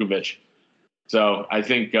Vukovic. So I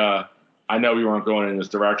think I know we weren't going in this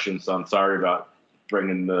direction, so I'm sorry about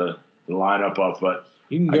bringing the lineup up, but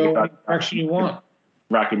you can go any direction you want.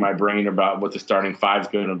 Racking my brain about what the starting five is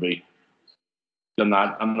going to be. I'm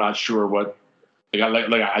not sure what.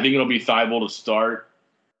 I think it'll be Thibault to start,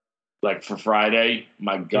 like for Friday.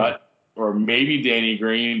 My gut, or maybe Danny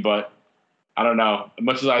Green, but I don't know. As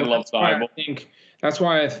much as I love Thibault, that's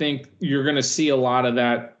why I think you're going to see a lot of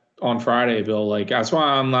that on Friday, Bill. Like that's why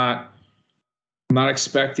I'm not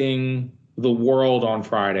expecting the world on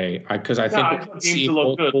Friday because I think games to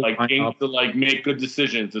look good, like games to like make good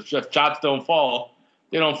decisions. If shots don't fall,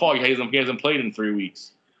 they don't fall. He hasn't played in 3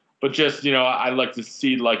 weeks. But just, I like to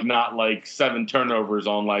see like not like 7 turnovers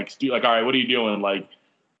on like all right, what are you doing? Like,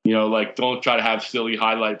 like don't try to have silly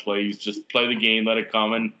highlight plays. Just play the game, let it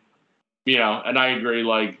come, and and I agree.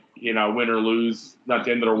 Like, win or lose, not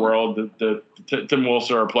the end of the world. The Tim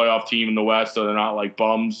Wilson are a playoff team in the West, so they're not like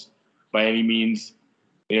bums by any means.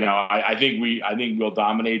 I think we'll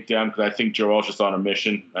dominate them because I think Joel's just on a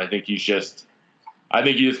mission. He's just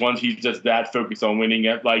that focused on winning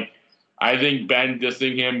it. Like, I think Ben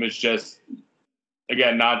dissing him is just,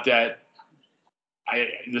 again, not that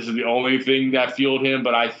this is the only thing that fueled him,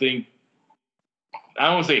 but I don't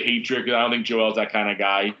want to say hatred because I don't think Joel's that kind of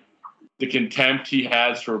guy. The contempt he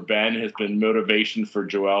has for Ben has been motivation for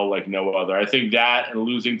Joel like no other. I think that and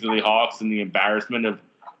losing to the Hawks and the embarrassment of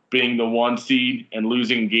being the 1 seed and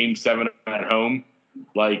losing Game 7 at home,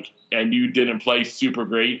 and you didn't play super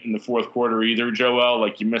great in the fourth quarter either, Joel.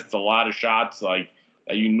 Like, you missed a lot of shots, that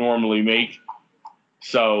you normally make.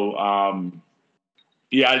 So,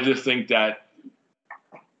 I just think that,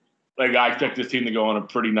 I expect this team to go on a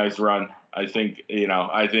pretty nice run. I think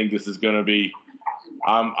this is going to be.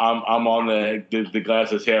 I'm on the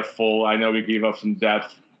glass is half full. I know we gave up some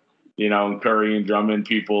depth, and Curry and Drummond.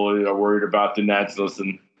 People are worried about the Nets.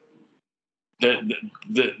 Listen. The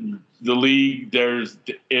league, there's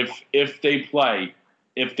if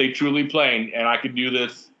they truly play, and I could do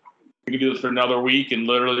this for another week and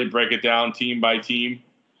literally break it down team by team,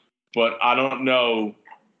 but I don't know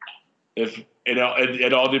if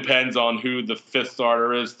it all depends on who the fifth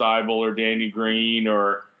starter is, Thibault or Danny Green,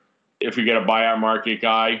 or if we get a buyout market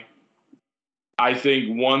guy. I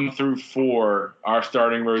think 1 through 4, our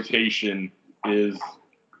starting rotation is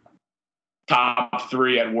top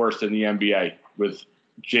 3 at worst in the NBA with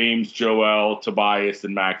James, Joel, Tobias,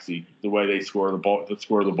 and Maxey. The way they score the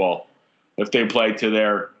ball, if they play to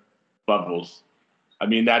their levels, I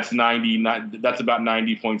mean that's about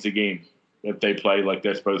 90 points a game if they play like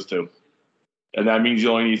they're supposed to, and that means you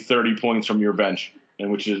only need 30 points from your bench,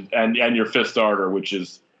 and your fifth starter, which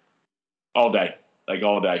is all day.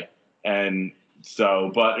 And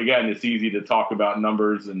so, but again, it's easy to talk about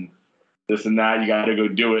numbers and this and that. You got to go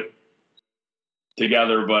do it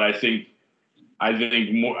together, but I think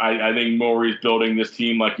Morey's building this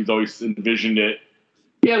team like he's always envisioned it.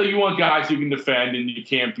 Yeah, you want guys who can defend, and you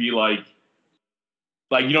can't be like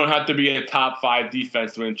you don't have to be a top 5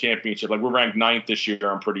 defense to win a championship. Like, we're ranked 9th this year,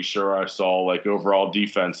 I'm pretty sure I saw, overall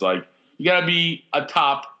defense. Like, you got to be a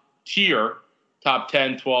top tier, top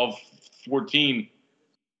 10, 12, 14,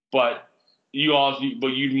 but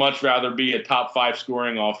you'd much rather be a top 5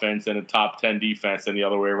 scoring offense than a top 10 defense than the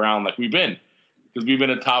other way around, like we've been. Because we've been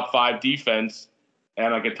a top 5 defense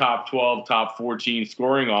and a top 12, top 14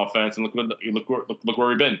 scoring offense, and look where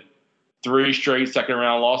we've been. 3 straight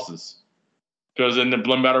second-round losses. Because no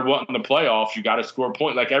matter what in the playoffs, you got to score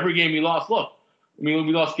points. Like, every game we lost, we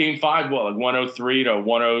lost Game 5, 103 to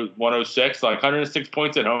 106, 106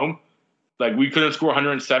 points at home. Like, we couldn't score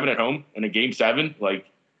 107 at home in a Game 7. Like,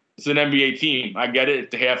 it's an NBA team. I get it.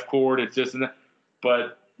 It's the half court. It's this and that.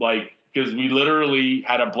 But, because we literally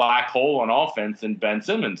had a black hole on offense in Ben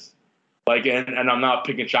Simmons. And I'm not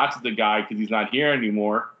picking shots at the guy because he's not here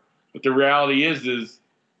anymore. But the reality is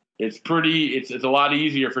it's a lot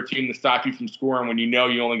easier for a team to stop you from scoring when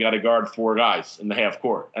you only got to guard 4 guys in the half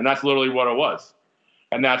court. And that's literally what it was.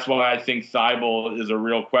 And that's why I think Thibault is a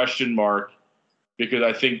real question mark, because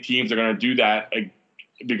I think teams are going to do that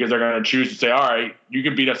because they're going to choose to say, all right, you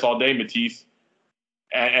can beat us all day, Matisse.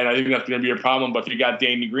 And I think that's going to be a problem. But if you got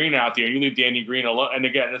Danny Green out there and you leave Danny Green alone, and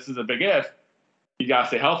again, this is a big if, you got to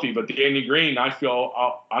stay healthy. But Danny Green, I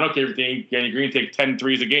don't care if Danny Green takes 10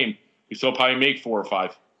 threes a game. We still probably make 4 or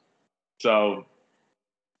 5. So,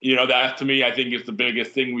 that to me, I think is the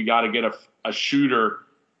biggest thing. We got to get a shooter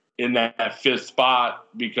in that fifth spot,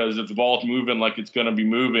 because if the ball's moving like it's going to be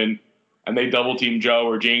moving and they double team Joe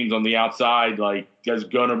or James on the outside, like there's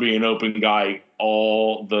going to be an open guy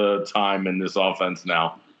all the time in this offense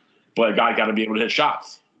now. But a guy got to be able to hit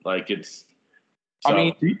shots. Like it's. So. I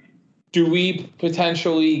mean, do we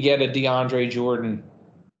potentially get a DeAndre Jordan?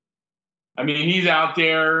 I mean, he's out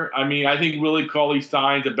there. I mean, I think Willie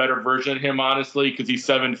Cauley-Stein's a better version of him, honestly, because he's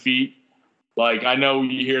 7 feet. Like, I know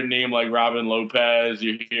you hear a name like Robin Lopez,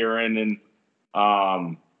 you're hearing,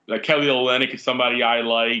 and like Kelly Olynyk is somebody I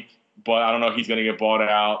like, but I don't know if he's going to get bought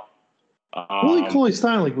out. Willie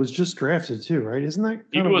Cauley-Stein was just drafted too, right? Isn't that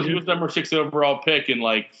he was number 6 overall pick in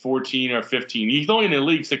like 14 or 15. He's only in the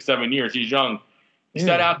league 6-7 years. He's young. He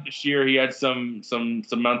sat out this year. He had some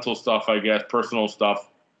mental stuff, I guess, personal stuff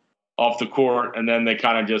off the court, and then they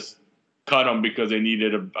kind of just cut him because they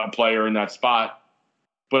needed a player in that spot.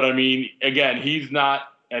 But, I mean, again, he's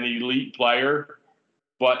not an elite player,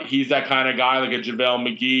 but he's that kind of guy like a JaVale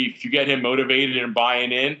McGee. If you get him motivated and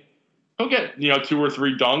buying in, he'll get, 2 or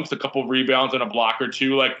 3 dunks, a couple rebounds, and a block or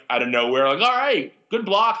 2, like, out of nowhere. Like, all right, good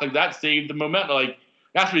block. Like, that saved the momentum. Like,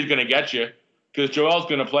 that's what he's going to get you, because Joel's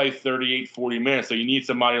going to play 38, 40 minutes. So you need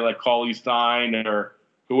somebody like Cauley-Stein or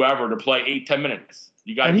whoever to play 8-10 minutes.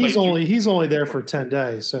 You got. And he's only there for 10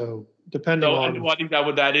 days. So depending on. I think that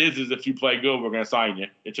what that is if you play good, we're going to sign you.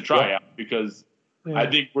 It's a tryout because I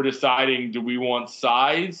think we're deciding, do we want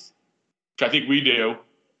size, which I think we do,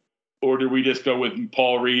 or do we just go with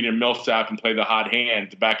Paul Reed and Millsap and play the hot hand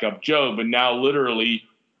to back up Joe? But now literally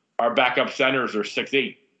our backup centers are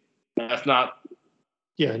 6'8". That's not.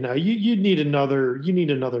 Yeah, no, you need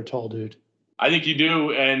another tall dude. I think you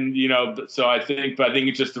do, and so I think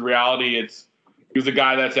it's just the reality. He's a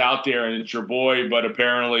guy that's out there, and it's your boy, but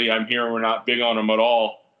apparently I'm hearing we're not big on him at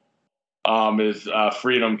all.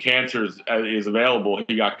 Freedom Cancer is available.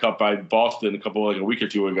 He got cut by Boston a week or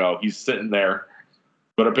 2 ago. He's sitting there,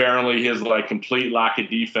 but apparently his complete lack of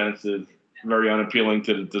defense is very unappealing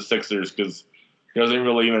to the Sixers because he doesn't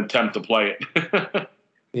really even attempt to play it.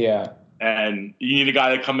 Yeah. And you need a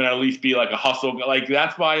guy that come in and at least be like a hustle. Like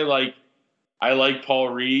that's why I like Paul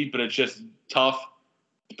Reed, but it's just tough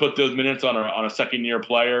to put those minutes on a second-year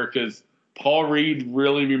player because Paul Reed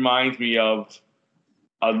really reminds me of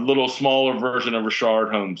a little smaller version of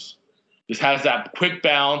Rashard Holmes. Just has that quick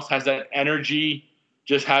bounce, has that energy,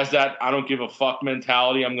 just has that I don't give a fuck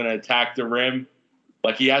mentality. I'm going to attack the rim.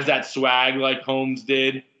 Like he has that swag like Holmes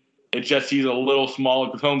did. It's just he's a little smaller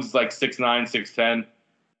because Holmes is like 6'9", 6'10",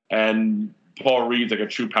 and Paul Reed's like a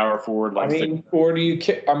true power forward. Like or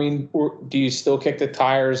do you still kick the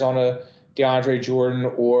tires on a DeAndre Jordan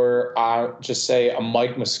or just say a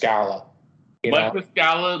Mike Muscala? Mike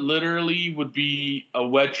Muscala literally would be a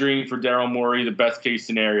wet dream for Daryl Morey, the best case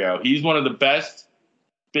scenario. He's one of the best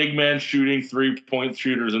big men shooting 3-point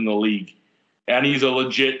shooters in the league. And he's a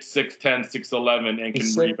legit 6'10", 6'11", and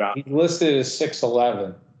can rebound. He's listed as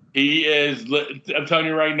 6'11". He is. I'm telling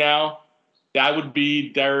you right now, that would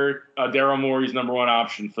be Daryl Morey's number 1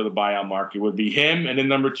 option for the buyout market. Would be him, and then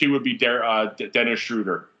number 2 would be Dennis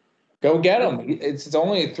Schroeder. Go get him. It's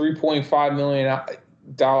only a $3.5 million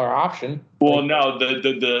option. Well, no,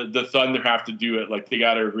 the Thunder have to do it. Like they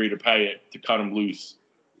got to agree to pay it to cut him loose.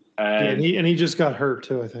 And he just got hurt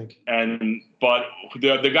too, I think. But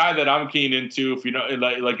the guy that I'm keen into, if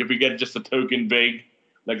if we get just a token big,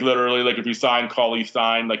 like literally, like if you sign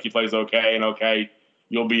Cauley-Stein, like he plays okay,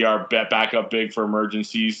 you'll be our backup big for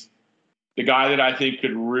emergencies. The guy that I think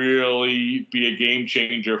could really be a game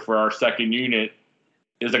changer for our second unit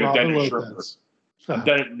is like a Dennis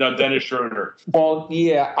Schroeder. Dennis Schroeder. Well,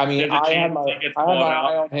 yeah, I mean, I have my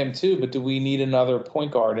eye on him too, but do we need another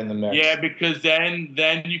point guard in the mix? Yeah, because then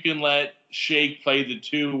you can let Shake play the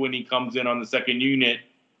 2 when he comes in on the second unit.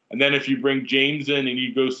 And then if you bring James in and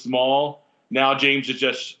you go small, now James is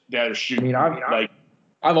just there to shoot.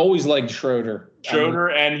 I've always liked Schroeder.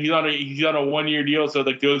 And he's on a 1-year deal, so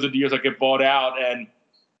like those are the years that get bought out. And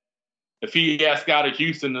if he asks out of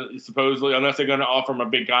Houston, supposedly, unless they're going to offer him a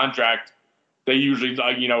big contract, they usually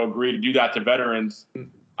agree to do that to veterans.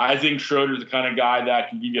 I think Schroeder's the kind of guy that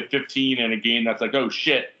can give you 15 in a game that's like, oh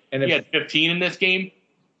shit, and he had 15 in this game.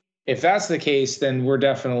 If that's the case, then we're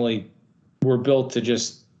built to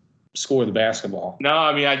just score the basketball. No,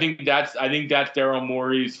 I mean I think that's Daryl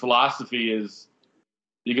Morey's philosophy is.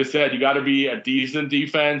 Like I said, you got to be a decent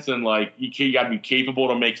defense, and you got to be capable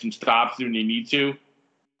to make some stops when you need to.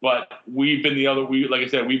 But we've been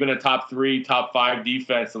we've been a top 3, top 5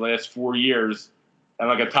 defense the last 4 years, and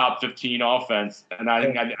like a top 15 offense. And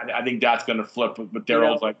I think that's going to flip with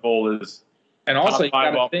Daryl's like goal is. And also, you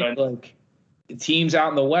got to offense. think like teams out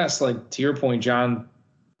in the West, like to your point, John,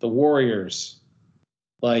 the Warriors,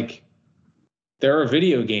 like they're a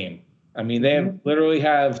video game. I mean, they literally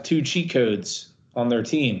have 2 cheat codes on their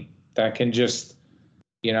team that can just,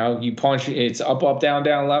 you punch, it's up, up, down,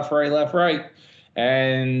 down, left, right.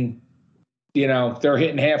 And, they're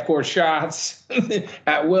hitting half-court shots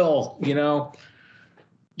at will,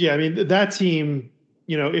 Yeah, I mean, that team,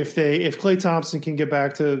 if Klay Thompson can get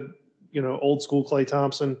back to, old school Klay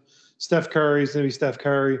Thompson, Steph Curry's going to be Steph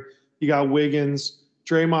Curry. You got Wiggins.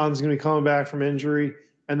 Draymond's going to be coming back from injury.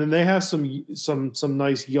 And then they have some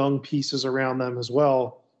nice young pieces around them as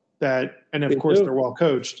well and of course they're well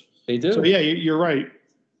coached. They do. So yeah, you're right.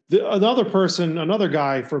 Another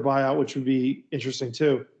guy for buyout, which would be interesting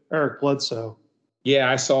too, Eric Bledsoe.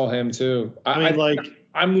 Yeah, I saw him too.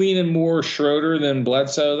 I'm leaning more Schroeder than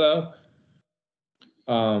Bledsoe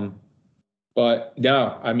though. But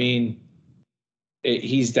no, I mean,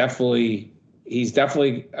 he's definitely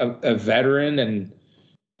a veteran, and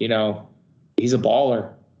he's a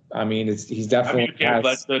baller. I mean, he's definitely.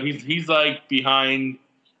 He's like behind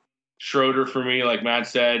Schroeder for me, like Matt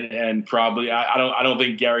said, and probably I don't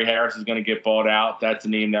think Gary Harris is going to get bought out. That's a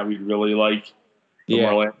name that we'd really like from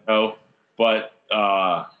Orlando, but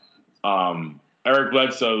Eric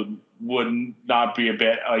Bledsoe would not be a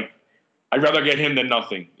bit like. I'd rather get him than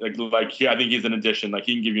nothing. I think he's an addition. Like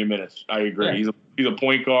he can give you minutes. I agree. Yeah. He's a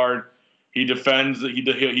point guard. He defends. He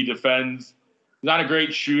defends. He's not a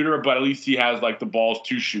great shooter, but at least he has like the balls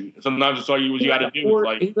to shoot. Sometimes it's all you got to do.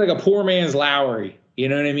 He's like a poor man's Lowry. You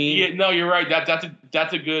know what I mean? Yeah, no, you're right.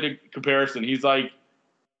 That's a good comparison. He's like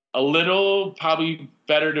a little probably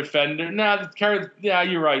better defender. Yeah,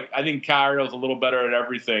 you're right. I think Kyle's a little better at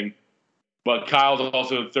everything, but Kyle's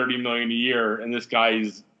also $30 million a year, and this guy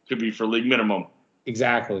could be for league minimum.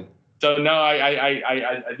 Exactly. So no,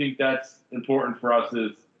 I think that's important for us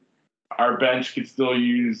is our bench could still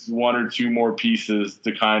use 1 or 2 more pieces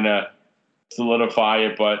to kind of solidify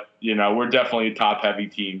it. But, we're definitely a top-heavy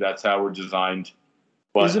team. That's how we're designed.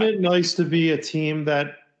 But isn't it nice to be a team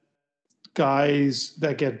that guys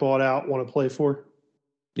that get bought out want to play for?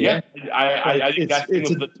 Yeah. I think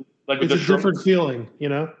it's a different feeling,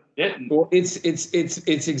 Yeah. Well, it's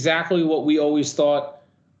exactly what we always thought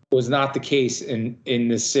was not the case in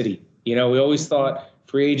this city. We always thought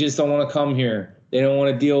free agents don't want to come here. They don't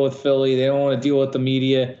want to deal with Philly. They don't want to deal with the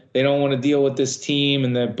media. They don't want to deal with this team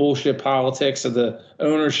and the bullshit politics of the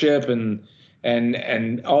ownership and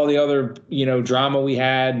all the other, drama we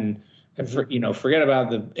had and forget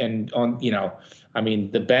about the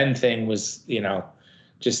Ben thing was,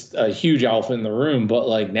 just a huge elephant in the room. But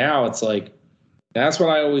like now it's like, that's what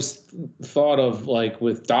I always thought of, like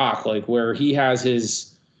with Doc, like where he has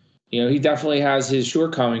his, he definitely has his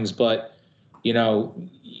shortcomings, but,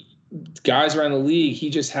 guys around the league, he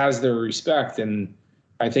just has their respect. And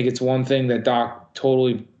I think it's one thing that Doc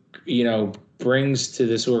totally, brings to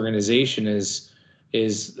this organization is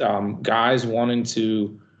guys wanting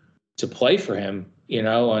to play for him,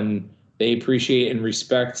 and they appreciate and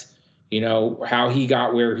respect, how he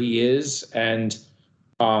got where he is. And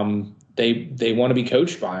they want to be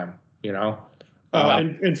coached by him,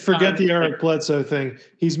 and forget the Eric Bledsoe thing.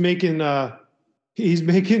 He's making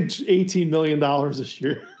 $18 million this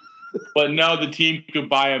year. But no, the team could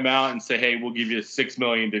buy him out and say, "Hey, we'll give you $6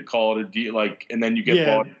 million to call it a deal." And then you get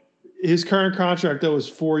bought. His current contract though is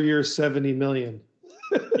 4 years, $70 million.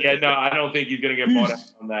 Yeah, no, I don't think he's gonna get bought out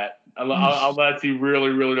on that unless he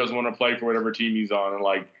really, really doesn't want to play for whatever team he's on. And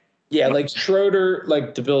like Schroeder,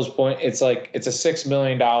 like to Bill's point, it's a $6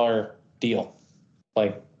 million deal.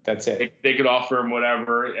 Like that's it. They could offer him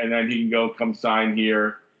whatever, and then he can come sign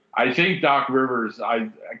here. I think Doc Rivers,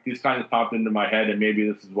 this kind of popped into my head, and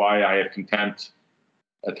maybe this is why I have contempt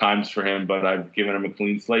at times for him, but I've given him a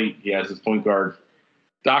clean slate. He has his point guard.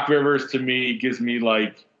 Doc Rivers, to me, gives me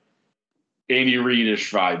like Andy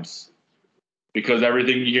Reid-ish vibes, because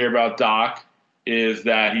everything you hear about Doc is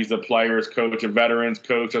that he's a player's coach, a veteran's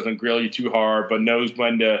coach, doesn't grill you too hard, but knows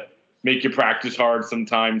when to make you practice hard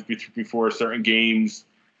sometimes before certain games,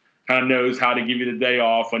 kind of knows how to give you the day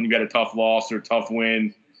off when you got a tough loss or a tough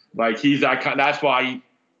win. Like that's why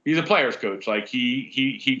he's a player's coach. Like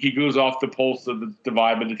he goes off the pulse of the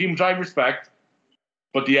vibe of the team, which I respect.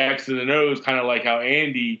 But the X and the O's, kind of like how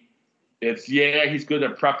Andy, he's good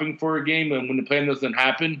at prepping for a game, and when the plan doesn't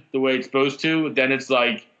happen the way it's supposed to, then it's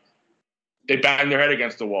like they bang their head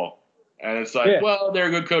against the wall, and it's like, well, they're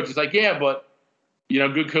a good coach. It's like, yeah, but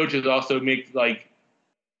good coaches also make like,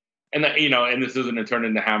 and that, and this isn't a turn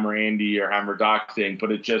into Hammer Andy or Hammer Doc thing,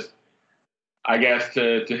 but it just. I guess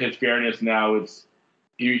to his fairness now, it's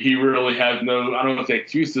he really has no, I don't want to say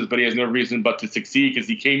excuses, but he has no reason but to succeed because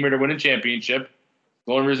he came here to win a championship.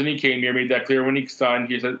 The only reason he came here, made that clear when he signed.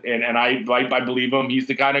 He said, and I believe him. He's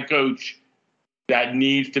the kind of coach that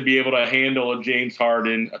needs to be able to handle a James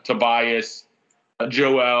Harden, a Tobias, a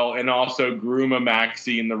Joel, and also groom a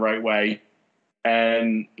Maxey in the right way.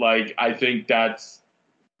 And like I think that's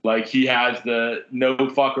like he has the no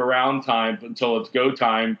fuck around time until it's go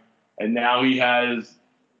time, and now he has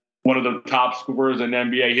one of the top scorers in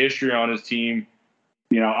NBA history on his team.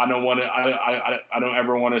 You know, I don't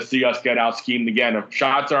ever want to see us get out schemed again. If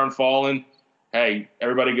shots aren't falling, hey,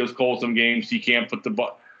 everybody gives Cole some games. He can't put the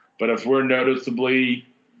ball. But if we're noticeably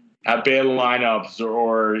at bad lineups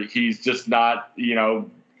or he's just not, you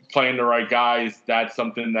know, playing the right guys, that's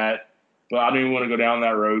something that. But I don't even want to go down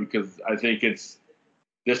that road because I think this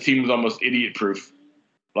team is almost idiot proof.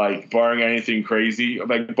 Like barring anything crazy,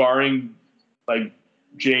 like barring like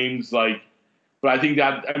James, like. But I think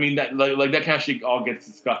that that kind of shit all gets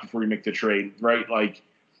discussed before you make the trade, right? Like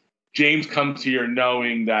James comes here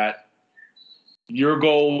knowing that your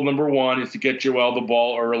goal number one is to get Joel the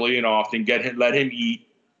ball early and often, let him eat,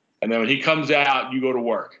 and then when he comes out, you go to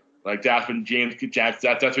work. Like that's when James,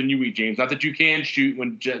 that's when you eat, James. Not that you can shoot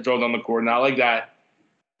when Joel's on the court, not like that.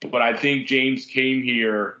 But I think James came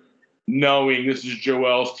here knowing this is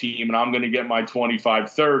Joel's team, and I'm going to get my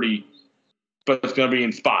 25-30, but it's going to be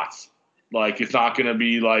in spots. Like, it's not going to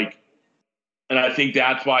be like – and I think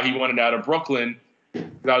that's why he wanted out of Brooklyn.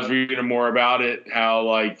 I was reading more about it, how,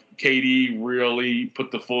 like, KD really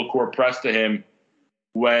put the full court press to him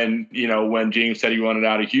when James said he wanted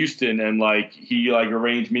out of Houston. And, like, he, like,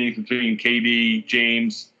 arranged meetings between KD,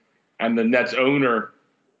 James, and the Nets owner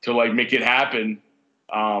to, like, make it happen.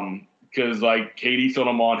 Because, like, KD told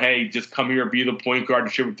him hey, just come here, be the point guard to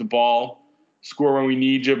shoot with the ball, score when we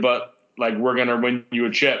need you, but, like, we're going to win you a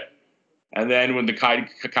chip. And then when the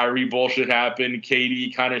Kyrie bullshit happened,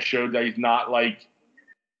 KD kind of showed that he's not like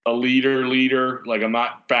a leader. Like, I'm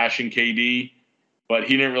not bashing KD, but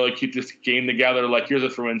he didn't really keep this game together. Like,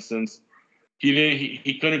 here's for instance,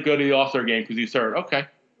 he couldn't go to the All-Star game because he's hurt. Okay.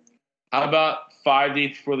 How about 5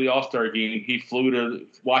 days before the All-Star game, he flew to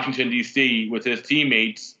Washington, D.C. with his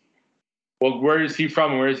teammates. Well, where is he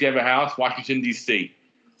from? Where does he have a house? Washington, D.C.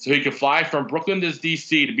 So he could fly from Brooklyn to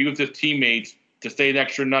D.C. to be with his teammates, to stay an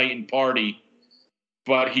extra night and party,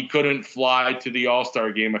 but he couldn't fly to the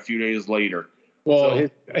All-Star game a few days later. Well,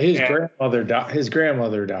 his grandmother died. His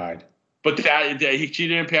grandmother died, but she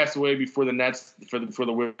didn't pass away before the Nets for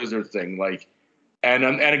the Wizards thing. Like, and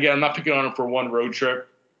again, I'm not picking on him for one road trip.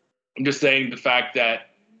 I'm just saying the fact that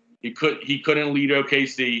he couldn't lead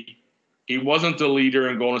OKC. He wasn't the leader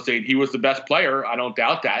in Golden State. He was the best player. I don't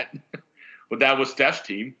doubt that, but that was Steph's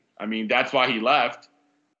team. I mean, that's why he left.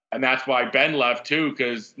 And that's why Ben left, too,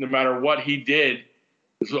 because no matter what he did,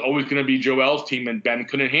 this was always going to be Joel's team, and Ben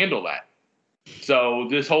couldn't handle that. So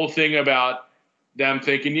this whole thing about them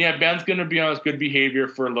thinking, yeah, Ben's going to be on his good behavior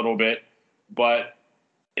for a little bit, but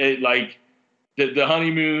the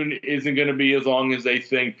honeymoon isn't going to be as long as they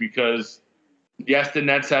think because, yes, the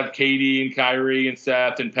Nets have KD and Kyrie and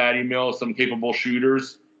Seth and Patty Mills, some capable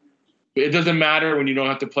shooters. But it doesn't matter when you don't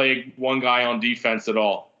have to play one guy on defense at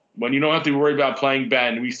all. When you don't have to worry about playing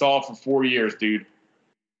Ben, we saw it for 4 years, dude.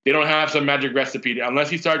 They don't have some magic recipe. Unless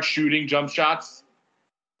he starts shooting jump shots,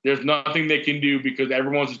 there's nothing they can do because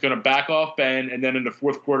everyone's just going to back off Ben, and then in the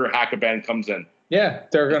fourth quarter, Hack-a-Ben comes in. Yeah,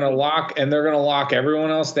 they're going to lock everyone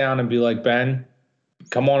else down and be like, Ben,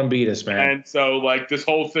 come on and beat us, man. And so, like, this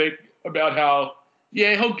whole thing about how,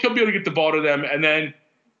 yeah, he'll be able to get the ball to them, and then,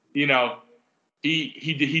 you know,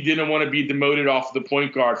 he didn't want to be demoted off the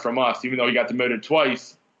point guard from us, even though he got demoted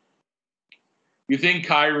twice. You think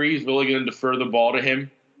Kyrie's really going to defer the ball to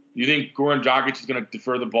him? You think Goran Dragic is going to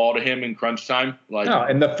defer the ball to him in crunch time? Like, no,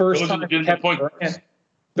 and the first time Kevin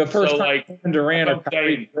Durant or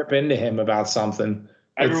Kyrie rip into him about something.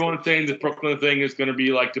 Everyone's saying the Brooklyn thing is going to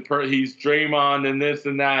be like he's Draymond and this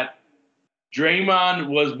and that. Draymond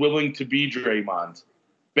was willing to be Draymond.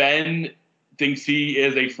 Ben thinks he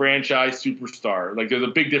is a franchise superstar. Like, there's a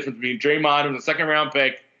big difference between Draymond and the second-round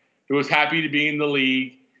pick who was happy to be in the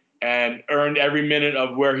league and earned every minute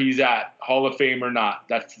of where he's at, Hall of Fame or not.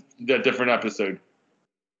 That's a different episode.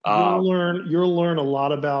 You'll learn a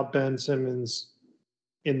lot about Ben Simmons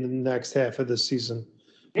in the next half of the season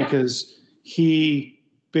because he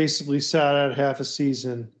basically sat out half a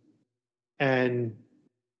season and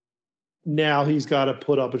now he's got to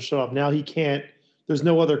put up and shut up. Now he can't. There's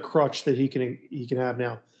no other crutch that he can have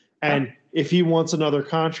now. And if he wants another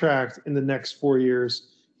contract in the next 4 years,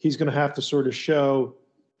 he's going to have to sort of show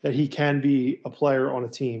that he can be a player on a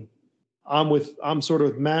team. I'm sort of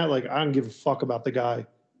with Matt. Like, I don't give a fuck about the guy.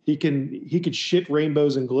 He could shit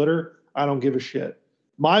rainbows and glitter. I don't give a shit.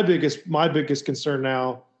 My biggest concern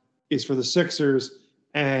now is for the Sixers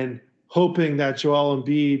and hoping that Joel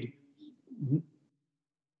Embiid.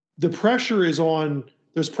 The pressure is on.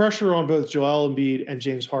 There's pressure on both Joel Embiid and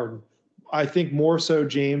James Harden. I think more so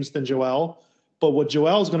James than Joel. But what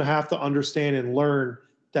Joel is going to have to understand and learn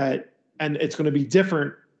that, and it's going to be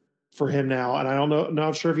different for him now. And I don't know,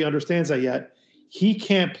 not sure if he understands that yet. He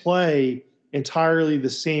can't play entirely the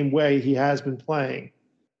same way he has been playing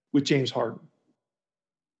with James Harden.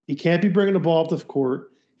 He can't be bringing the ball up the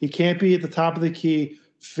court. He can't be at the top of the key,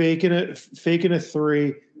 faking a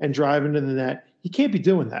three and driving to the net. He can't be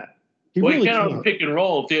doing that. He really can't. Pick and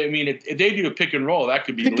roll. If they do a pick and roll, that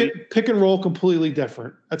could be pick and roll completely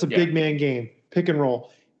different. That's a big man game. Pick and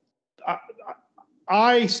roll.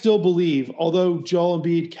 I still believe, although Joel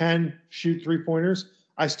Embiid can shoot 3-pointers,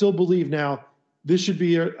 I still believe now this should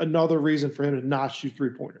be another reason for him to not shoot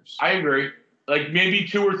 3-pointers. I agree. Like maybe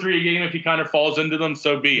 2 or 3 a game if he kind of falls into them,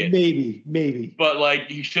 so be it. Maybe. But like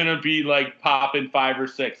he shouldn't be like popping 5 or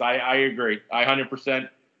 6. I agree. I 100%.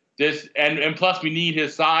 This and plus we need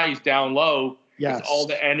his size down low. Yes.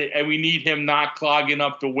 And we need him not clogging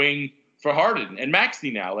up the wing for Harden and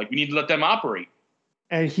Maxey now. Like we need to let them operate.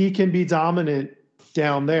 And he can be dominant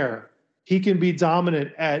down there. He can be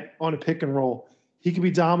dominant on a pick and roll. He can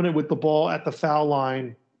be dominant with the ball at the foul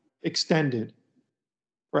line extended.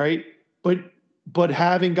 Right? But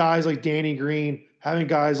having guys like Danny Green, having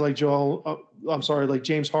guys like like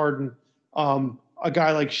James Harden, a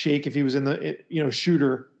guy like Shake if he was in the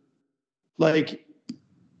shooter, like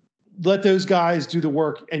let those guys do the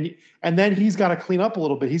work and then he's got to clean up a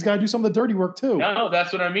little bit. He's got to do some of the dirty work too. No,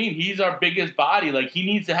 that's what I mean. He's our biggest body. Like he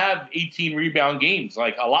needs to have 18 rebound games,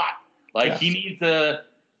 like a lot. Like he needs to.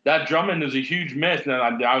 That Drummond is a huge miss. And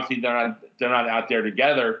obviously they're not out there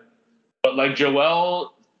together. But like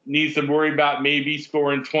Joel needs to worry about maybe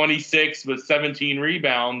scoring 26 with 17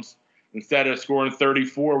 rebounds instead of scoring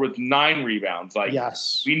 34 with 9 rebounds. Like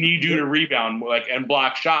we need you to rebound and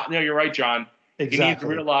block shot. No, you're right, John. Exactly. He needs to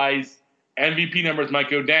realize MVP numbers might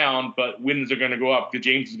go down, but wins are going to go up because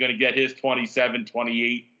James is going to get his 27,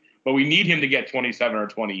 28. But we need him to get 27 or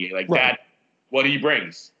 28. Like that's what he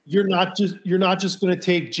brings. You're not just going to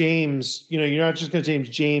take James. You're not just going to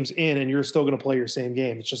take James in, and you're still going to play your same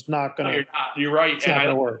game. It's just not going to. You're right. And I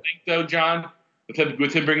don't think though, John,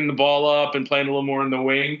 with him bringing the ball up and playing a little more in the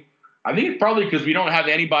wing. I think it's probably because we don't have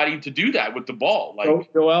anybody to do that with the ball.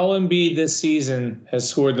 Like Joel Embiid this season has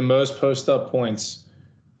scored the most post-up points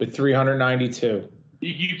with 392.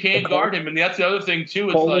 You can't guard him, and that's the other thing too.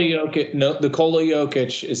 Nikola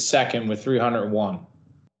Jokic is second with 301.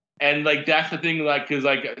 And like that's the thing, like because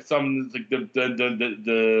like some like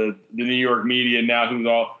the New York media now, who's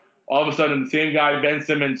all of a sudden the same guy Ben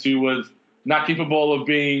Simmons who was not capable of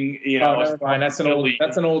being that's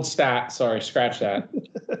an old stat. Sorry, scratch that.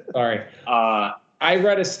 Sorry. I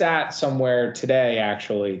read a stat somewhere today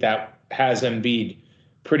actually that has Embiid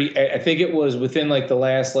I think it was within like the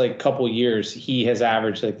last like couple years he has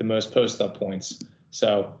averaged like the most post up points.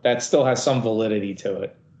 So that still has some validity to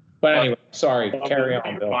it. But anyway, sorry, carry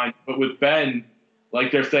on, Bill. Fine. But with Ben,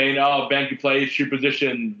 like they're saying, Ben can play his shoot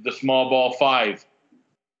position, the small ball 5.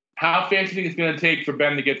 How fast do you think it's going to take for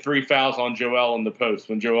Ben to get 3 fouls on Joel in the post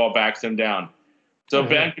when Joel backs him down? So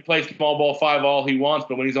Ben can play small ball 5 all he wants,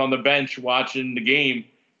 but when he's on the bench watching the game,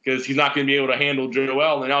 because he's not going to be able to handle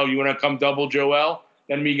Joel, and you want to come double Joel?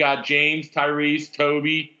 Then we got James, Tyrese,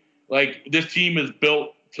 Toby. Like this team is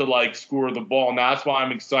built to like score the ball. And that's why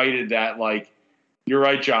I'm excited that you're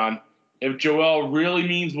right, John. If Joel really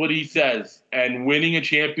means what he says and winning a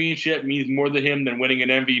championship means more to him than winning an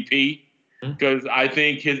MVP, because I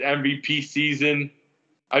think his MVP season,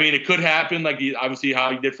 it could happen like obviously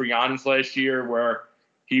how he did for Giannis last year where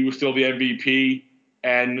he was still the MVP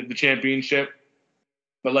and the championship.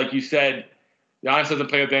 But like you said, Giannis doesn't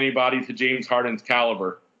play with anybody to James Harden's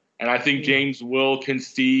caliber. And I think James will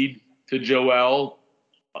concede to Joel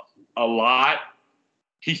a lot.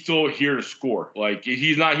 He's still here to score. Like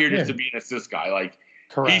he's not here just to be an assist guy. Like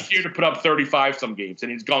he's here to put up 35 some games,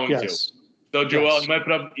 and he's going to. So Joel, you might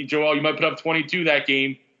put up 22 that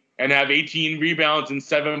game and have 18 rebounds and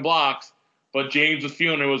 7 blocks. But James was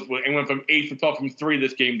feeling it went from 8 to 12 from 3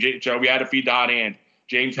 this game. Joe, we had to feed the hot hand.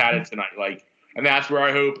 James had it tonight. And that's where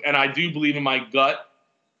I hope, and I do believe in my gut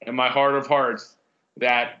and my heart of hearts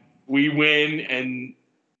that we win and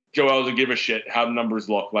Joel doesn't give a shit how the numbers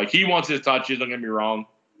look. Like he wants his touches, don't get me wrong.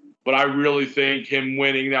 But I really think him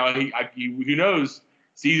winning now, who knows?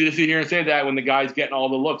 It's easy to sit here and say that when the guy's getting all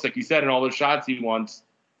the looks, like you said, and all the shots he wants.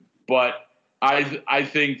 But I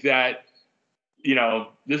think that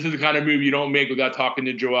this is the kind of move you don't make without talking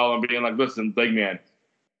to Joel and being like, listen, big man,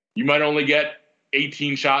 you might only get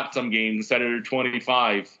 18 shots some games instead of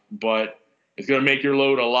 25, but it's going to make your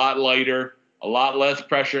load a lot lighter, a lot less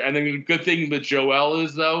pressure. And then the good thing with Joel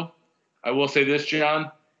is, though, I will say this,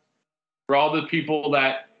 John, for all the people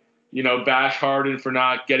that, bash Harden for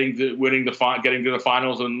not getting to the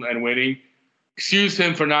finals and winning, excuse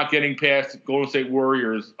him for not getting past Golden State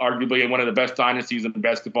Warriors, arguably one of the best dynasties in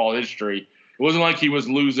basketball history. It wasn't like he was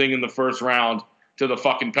losing in the first round to the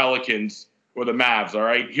fucking Pelicans or the Mavs, all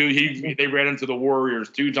right? They ran into the Warriors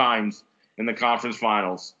 2 times in the conference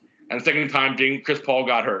finals. And the second time, Chris Paul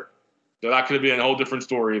got hurt. So that could have been a whole different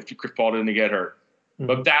story if Chris Paul didn't get hurt. Mm-hmm.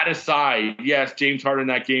 But that aside, yes, James Harden in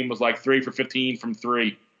that game was like 3 for 15 from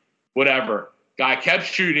 3, whatever. Guy kept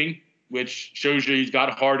shooting, which shows you he's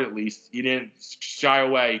got heart at least. He didn't shy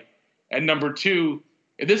away. And number 2,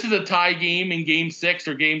 if this is a tie game in Game 6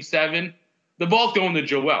 or Game 7, the ball's going to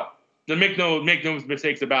Joel. Then make no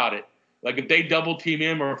mistakes about it. Like, if they double team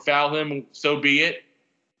him or foul him, so be it.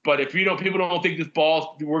 But if people don't think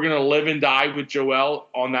we're going to live and die with Joel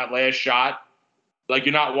on that last shot, like,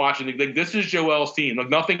 you're not watching. Like, this is Joel's team. Like,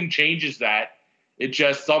 nothing changes that. It's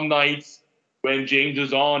just some nights when James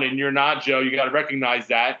is on and you're not, Joe, you got to recognize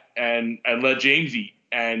that and let James eat,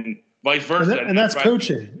 and vice versa. And that's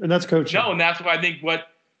coaching. And that's coaching. No, and that's why I think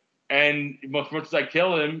and as much as I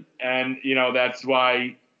kill him, and, that's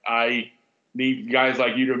why I need guys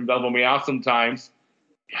like you to level me out sometimes.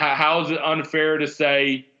 How is it unfair to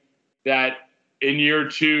say that in year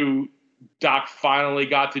 2, Doc finally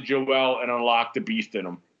got to Joel and unlocked the beast in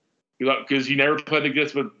him? Because he never played like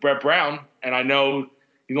this with Brett Brown, and I know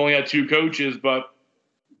he's only had 2 coaches, but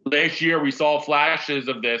last year we saw flashes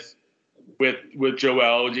of this with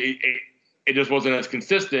Joel. It just wasn't as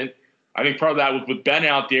consistent. I think part of that was with Ben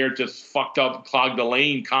out there, just clogged the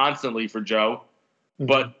lane constantly for Joe. Mm-hmm.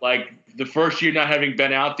 But, like, the first year not having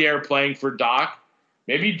Ben out there playing for Doc,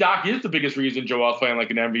 maybe Doc is the biggest reason Joel's playing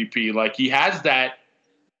like an MVP. Like, he has it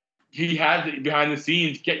behind the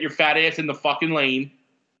scenes. Get your fat ass in the fucking lane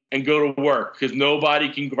and go to work, because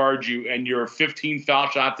nobody can guard you, and you're 15 foul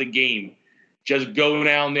shots a game. Just go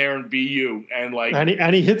down there and be you. And, like,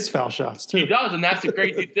 and he hits foul shots too. He does, and that's the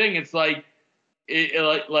crazy thing. It's like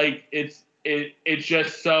it's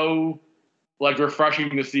just so, like,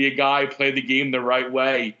 refreshing to see a guy play the game the right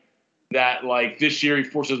way. That, like, this year he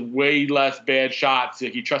forces way less bad shots.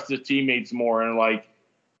 Like, he trusts his teammates more, and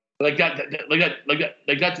that's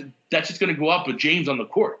just going to go up with James on the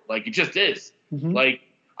court. Like, it just is. Mm-hmm. Like,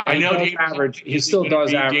 I know James average. He still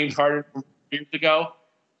does average. James Harden from years ago,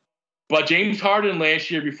 but James Harden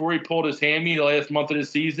last year, before he pulled his hammy the last month of the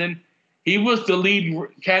season, he was the lead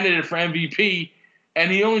candidate for MVP,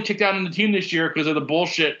 and he only checked out on the team this year because of the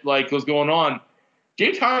bullshit like was going on.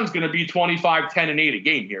 James Harden's going to be 25, 10, and 8 a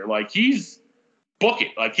game here. Like, he's book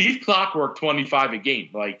it. Like, he's clockwork 25 a game.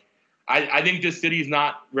 Like, I think this city's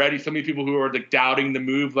not ready. So many people who are, like, doubting the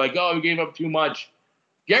move, like, oh, we gave up too much.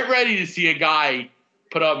 Get ready to see a guy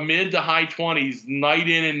put up mid to high 20s night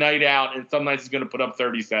in and night out, and some nights he's going to put up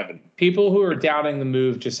 37. People who are doubting the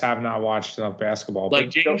move just have not watched enough basketball. Like,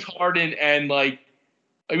 James Harden, and, like,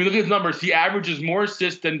 I mean, look at his numbers. He averages more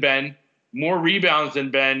assists than Ben, more rebounds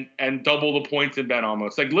than Ben, and double the points than Ben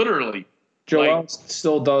almost. Like, literally. Joel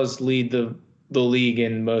still does lead the league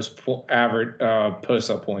in most average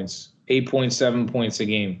post-up points. 8.7 points a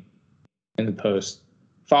game in the post,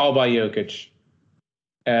 followed by Jokic.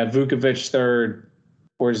 Vukovic third,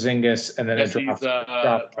 Porzingis, and then it dropped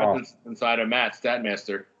off. Inside of Matt,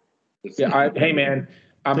 Statmaster. Yeah, hey, man.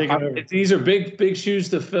 These are big shoes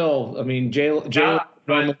to fill. I mean,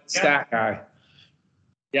 Jalen stat guy.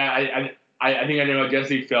 Yeah, I think I know what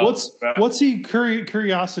Jesse felt. What's he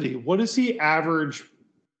curiosity? What does he average?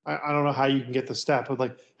 I don't know how you can get the stat, but,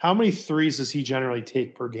 like, how many threes does he generally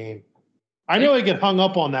take per game? I know I get hung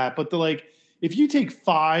up on that, but if you take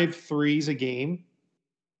 5 threes a game,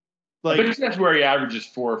 like, I think that's where he averages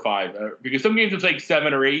 4 or 5. Because some games he'll take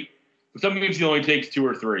 7 or 8, but some games he only takes 2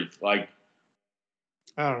 or 3. Like,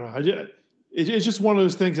 I don't know. It's just one of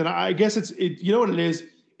those things, and I guess you know what it is?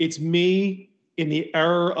 It's me in the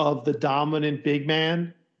era of the dominant big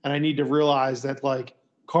man, and I need to realize that, like,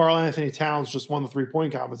 Karl Anthony Towns just won the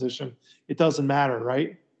 3-point competition. It doesn't matter,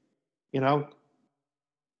 right? You know?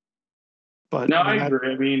 But no, I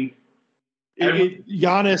agree. I mean,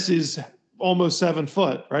 Giannis is almost 7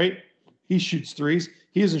 foot, right? He shoots threes.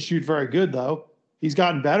 He doesn't shoot very good, though. He's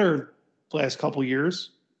gotten better the last couple years.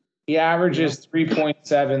 He averages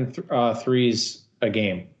 3.7 threes a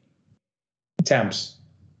game. Attempts.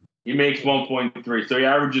 He makes 1.3. So he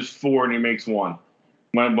averages 4 and he makes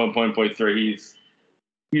 1.3.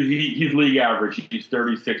 He's league average. He's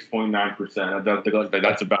 36.9%.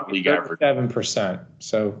 That's about league average. 7%.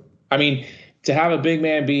 So, I mean, to have a big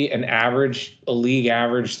man be a league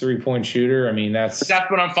average 3-point shooter, I mean, that's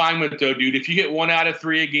what I'm fine with, though, dude. If you get 1 out of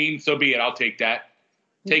 3 a game, so be it. I'll take that.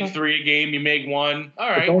 Take 3 a game, you make 1. All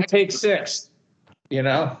right. But don't take 6. You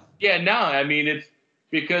know? Yeah, no. I mean, it's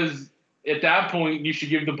because at that point you should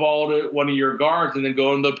give the ball to one of your guards and then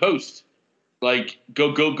go in the post. Like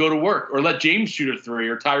go to work, or let James shoot a 3,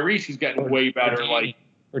 or Tyrese, who's getting way better. I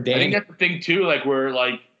think that's the thing too. Like where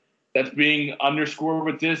that's being underscored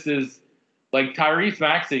with this is like Tyrese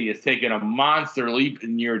Maxey has taken a monster leap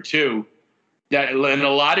in year 2. That in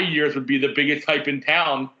a lot of years would be the biggest hype in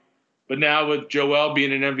town, but now with Joel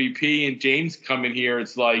being an MVP and James coming here,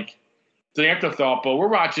 it's like it's an afterthought. But we're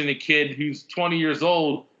watching a kid who's 20 years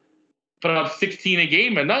old put up 16 a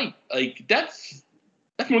game a night. Like that's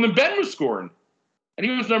more than Ben was scoring. And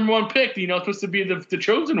he was number 1 pick, supposed to be the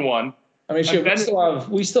chosen one. I mean,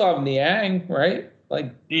 we still have Niang, right?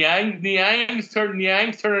 Like Niang's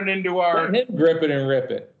turning into our let him grip it and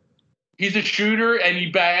rip it. He's a shooter and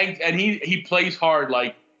he bangs and he plays hard.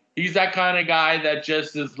 Like he's that kind of guy that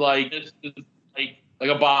just is like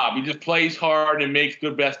a Bob. He just plays hard and makes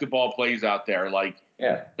good basketball plays out there. Like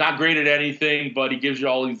not great at anything, but he gives you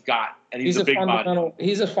all he's got. And he's a big body.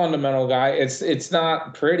 He's a fundamental guy. It's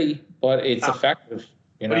not pretty, but it's effective.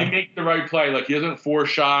 But he makes the right play. Like he doesn't force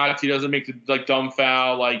shots. He doesn't make the dumb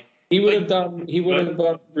foul. Like he would have done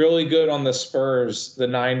really good on the Spurs, the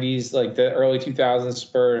 90s, like the early 2000s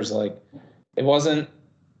Spurs. Like it wasn't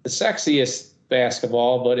the sexiest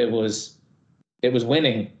basketball, but it was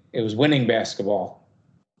winning. It was winning basketball.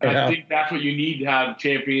 And I think that's what you need to have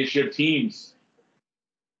championship teams.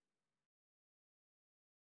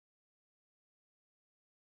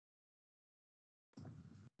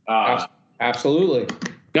 Absolutely.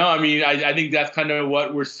 No, I mean, I think that's kind of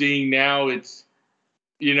what we're seeing now. It's,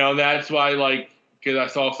 that's why, because I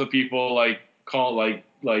saw some people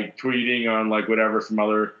tweeting on whatever from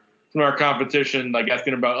our competition,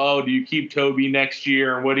 asking about, do you keep Toby next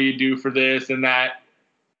year? And what do you do for this and that?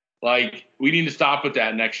 We need to stop with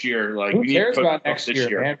that next year. Who cares about next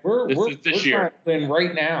year, man? We're trying to win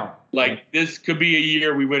right now. This could be a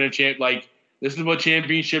year we win a champ. This is what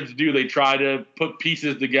championships do. They try to put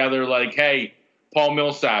pieces together hey, Paul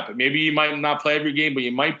Millsap, maybe you might not play every game, but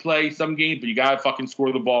you might play some games, but you got to fucking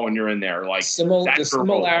score the ball when you're in there. The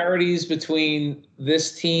similarities between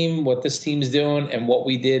this team, what this team's doing, and what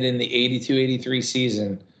we did in the 82-83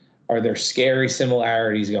 season are there scary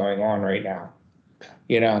similarities going on right now.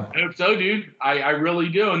 I hope so, dude. I really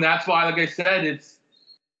do. And that's why, like I said,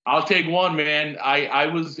 I'll take 1, man. I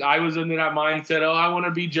was into that mindset. I want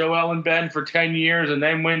to be Joel and Ben for 10 years and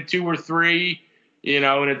then win 2 or 3, in a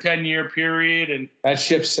 10-year period. And that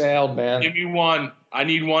ship sailed, man. Give me 1. I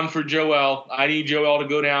need 1 for Joel. I need Joel to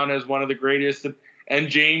go down as one of the greatest, and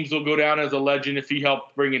James will go down as a legend if he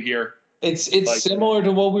helped bring it here. It's similar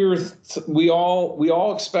to what we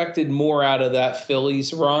all expected more out of that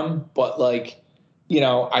Phillies run, but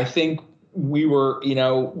I think we were,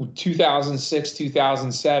 2006,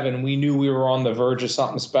 2007, we knew we were on the verge of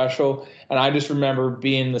something special. And I just remember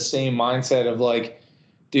being the same mindset of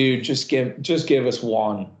dude, just give us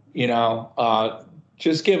 1,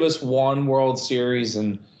 just give us 1 World Series.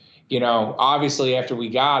 And, obviously after we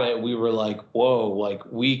got it, we were whoa,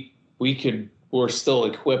 we're still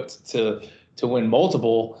equipped to win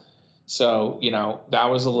multiple. So, that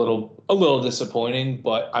was a little disappointing,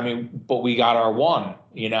 but we got our 1,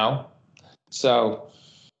 So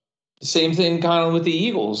same thing kind of with the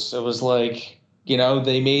Eagles. It was they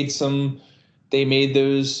made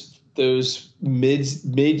those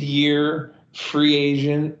mid-year free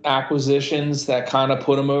agent acquisitions that kind of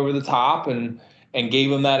put them over the top and gave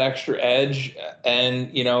them that extra edge.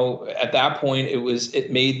 And, at that point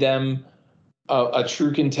it made them a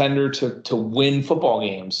true contender to win football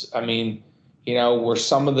games. Were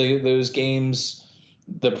some of those games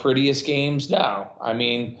the prettiest games? No.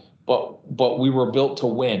 But we were built to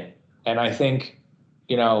win. And I think,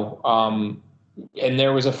 and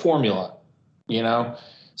there was a formula,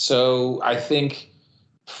 So I think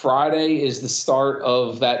Friday is the start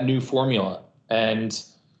of that new formula. And,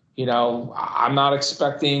 I'm not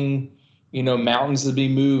expecting, mountains to be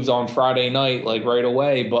moved on Friday night, right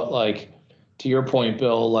away. But to your point,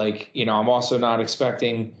 Bill, I'm also not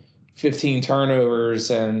expecting 15 turnovers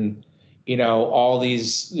and, all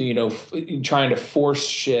these, trying to force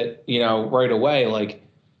shit, right away.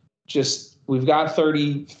 We've got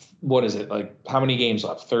 30, what is it? How many games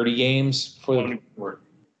left? 30 games for 24.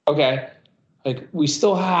 Okay. like we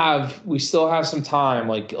still have some time.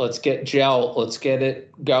 Like let's get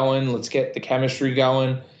it going, let's get the chemistry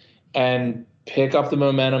going, and pick up the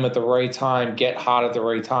momentum at the right time, get hot at the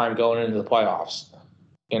right time going into the playoffs.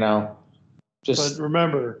 But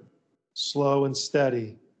remember, slow and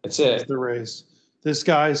steady. That's it. The race. This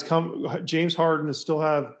guy's James Harden is still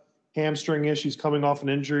have hamstring issues coming off an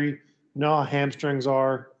injury. You know how hamstrings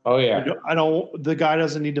are. Oh yeah. The guy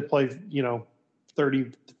doesn't need to play,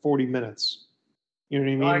 30, 40 minutes. You know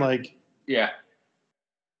what I mean? Like, yeah.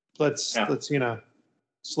 Let's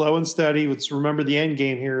slow and steady. Let's remember the end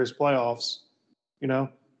game here is playoffs.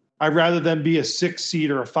 I'd rather them be a 6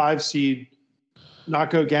 seed or a 5 seed,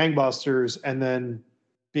 not go gangbusters, and then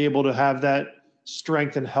be able to have that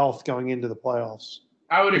strength and health going into the playoffs.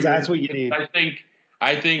 I would agree. That's what you need.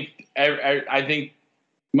 I think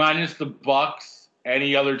minus the Bucks,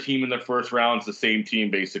 any other team in the first round is the same team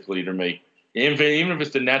basically to me. Even if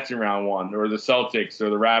it's the Nets in round 1 or the Celtics or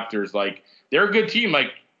the Raptors, like they're a good team.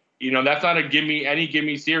 Like, that's not a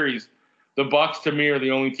gimme series. The Bucks to me are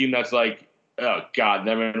the only team that's like, oh God,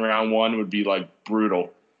 them in round 1 would be like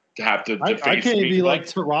brutal to have to face. I can't be like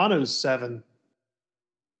Toronto's 7.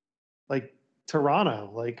 Like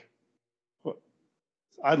Toronto, like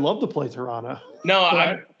I'd love to play Toronto. No,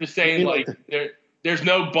 I'm just saying there's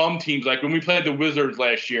no bum teams. Like when we played the Wizards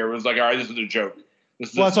last year, it was like, all right, this is a joke.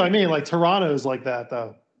 That's what I mean. Like Toronto's like that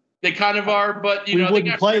though. They kind of are, but we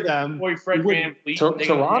wouldn't play them. Fred VanVleet.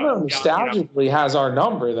 Toronto nostalgically has our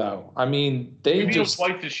number, though. I mean, they just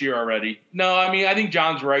twice this year already. No, I mean, I think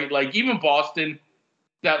John's right. Like even Boston,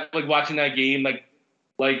 that like watching that game, like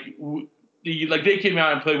they came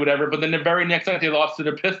out and played whatever, but then the very next night they lost to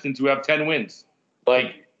the Pistons, who have 10 wins.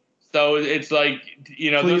 Like, so it's like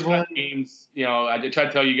those kind of games. I try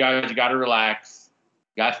to tell you guys, you got to relax.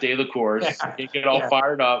 Got to stay the course. Yeah. Can't get all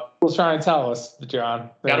fired up. Who's trying to tell us, John?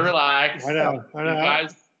 Got to relax. I know.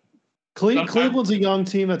 Guys, Cleveland's a young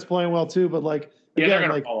team that's playing well too, but they're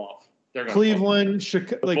going to fall off. Cleveland,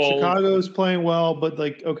 Chicago's playing well, but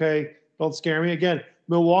okay, don't scare me again.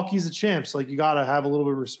 Milwaukee's the champs. Like you got to have a little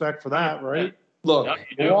bit of respect for that, right? Look,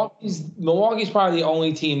 Milwaukee's probably the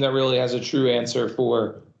only team that really has a true answer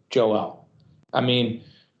for Joel. I mean.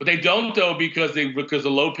 But they don't though because the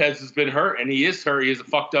Lopez has been hurt and he is hurt. He has a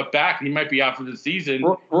fucked up back and he might be out for the season.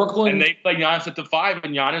 Brooklyn, and they play Giannis at the 5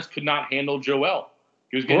 and Giannis could not handle Joel.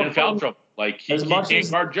 He was getting in foul trouble. Like he can't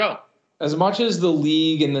guard Joe. As much as the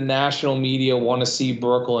league and the national media want to see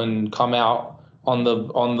Brooklyn come out on the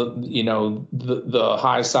the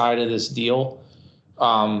high side of this deal,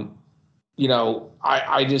 I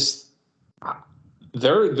just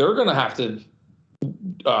they're gonna have to.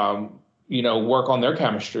 Work on their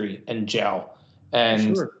chemistry and gel.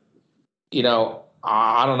 And, sure.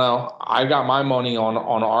 I don't know. I got my money on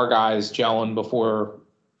our guys gelling before,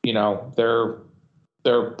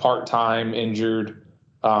 they're part-time injured,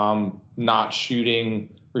 not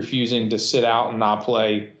shooting, refusing to sit out and not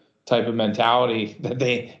play type of mentality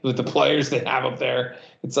that with the players they have up there.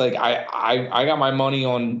 It's like, I got my money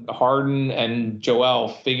on Harden and Joel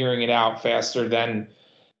figuring it out faster than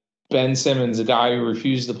Ben Simmons, a guy who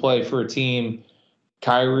refused to play for a team,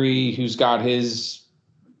 Kyrie, who's got his,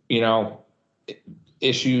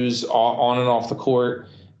 issues on and off the court,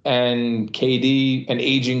 and KD, an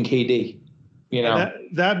aging KD.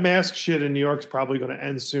 That mask shit in New York's probably going to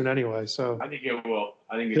end soon anyway. So I think it will.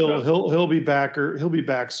 I think he'll be back, or he'll be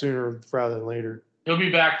back sooner rather than later. He'll be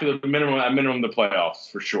back to the minimum the playoffs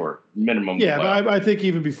for sure. Minimum. Yeah, but I think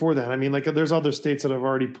even before that, I mean, there's other states that have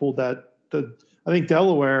already pulled that. I think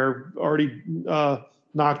Delaware already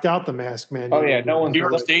knocked out the mask mandate. Oh yeah, no one. New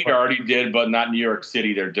York State already did, but not New York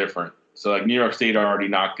City. They're different. So New York State already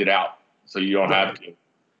knocked it out, so you don't have to.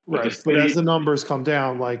 Right, but as the numbers come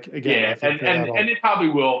down, again, yeah, and it probably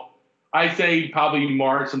will. I say probably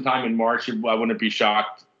March, sometime in March. I wouldn't be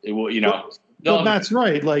shocked. It will, But Matt's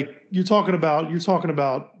right. Like you're talking about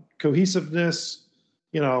cohesiveness.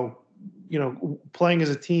 Playing as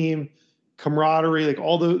a team. Camaraderie, like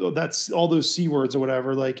all those C words or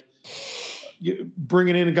whatever,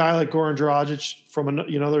 bringing in a guy like Goran Dragic from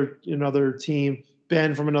another team,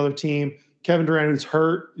 Ben from another team, Kevin Durant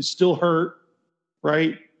who's still hurt,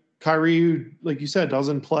 right? Kyrie, who, like you said,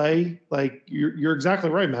 doesn't play. Like you're exactly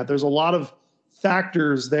right, Matt. There's a lot of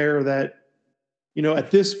factors there that, at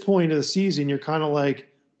this point of the season, you're kind of like,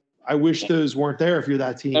 I wish those weren't there if you're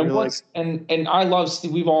that team. And I love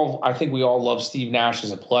Steve. I think we all love Steve Nash as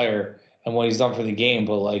a player and what he's done for the game,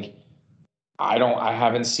 but I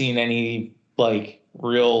haven't seen any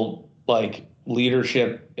real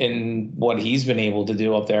leadership in what he's been able to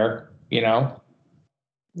do up there, No,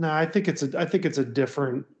 I think it's a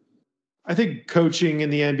different I think coaching in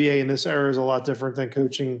the NBA in this era is a lot different than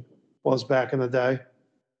coaching was back in the day.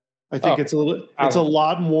 I think it's a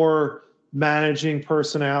lot more managing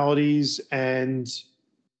personalities and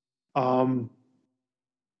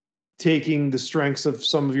taking the strengths of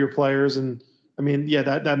some of your players. And I mean, yeah,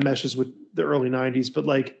 that meshes with the early 90s, but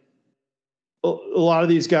like a lot of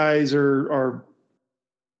these guys are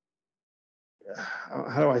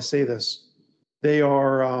how do I say this? They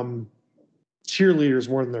are cheerleaders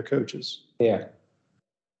more than they're coaches. Yeah.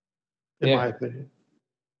 In my opinion.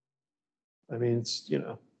 I mean, it's,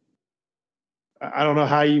 I don't know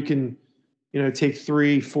how you can, take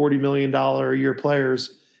 3 $40 million a year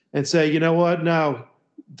players and say, you know what? No,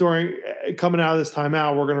 during coming out of this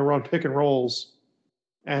timeout, we're going to run pick and rolls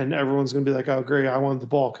and everyone's going to be like, oh, great. I want the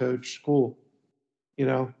ball, coach. Cool. I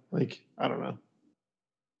don't know.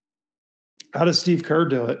 How does Steve Kerr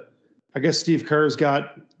do it? I guess Steve Kerr's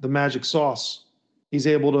got the magic sauce. He's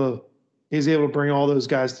able to bring all those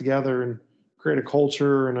guys together and create a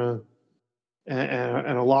culture and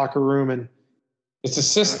a locker room. And it's a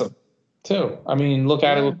system too. I mean, look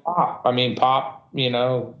at it with Pop. I mean, Pop,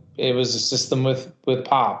 it was a system with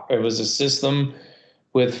Pop. It was a system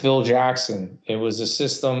with Phil Jackson. It was a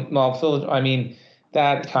system. Well,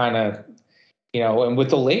 that kind of, and with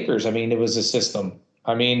the Lakers, it was a system.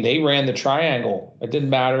 I mean, they ran the triangle. It didn't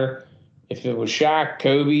matter if it was Shaq,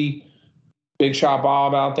 Kobe, Big Shot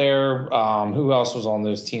Bob out there. Who else was on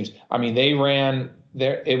those teams? I mean, they ran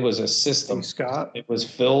there. It was a system. Scott. It was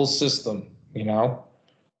Phil's system, and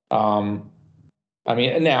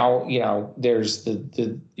now, there's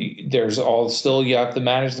there's all still, you have to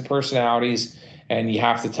manage the personalities and you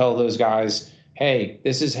have to tell those guys, hey,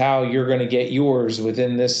 this is how you're going to get yours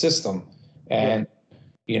within this system. And,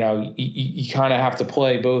 you kind of have to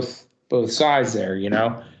play both sides there,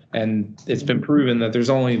 and it's been proven that there's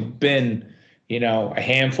only been, a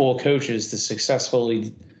handful of coaches to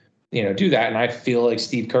successfully, do that. And I feel like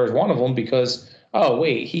Steve Kerr is one of them because, oh,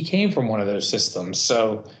 wait, he came from one of those systems.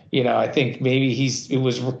 So, I think maybe it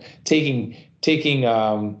was taking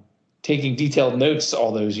detailed notes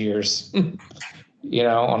all those years,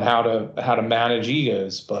 on how to manage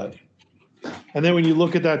egos. But, and then when you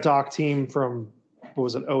look at that Doc team from, what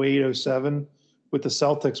was it, 08, 07 with the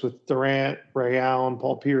Celtics with Durant, Ray Allen,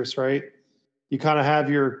 Paul Pierce, right? You kind of have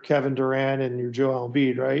your Kevin Durant and your Joel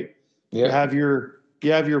Embiid, right? Yeah. You have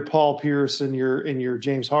your Paul Pierce and your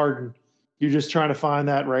James Harden. You're just trying to find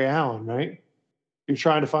that Ray Allen, right? You're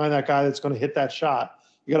trying to find that guy that's going to hit that shot.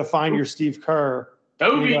 You got to find your Steve Kerr.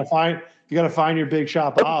 You got to find your Big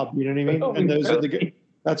Shot Bob. You know what I mean? And those are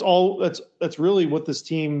that's really what this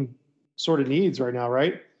team sort of needs right now,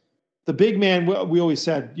 right? The big man, we always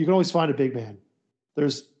said, you can always find a big man.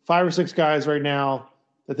 There's 5 or 6 guys right now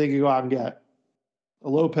that they could go out and get. A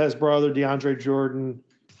Lopez brother, DeAndre Jordan,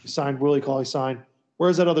 signed Willie Cauley signed.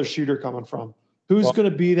 Where's that other shooter coming from? Who's going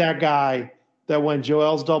to be that guy that when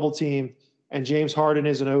Joel's double teamed and James Harden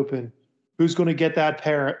isn't open, who's going to get that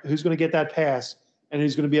who's going to get that pass, and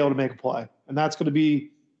who's going to be able to make a play? And that's going to be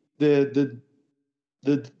the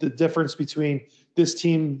difference between this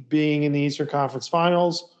team being in the Eastern Conference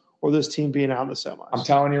Finals or this team being out in the semis. I'm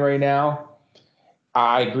telling you right now,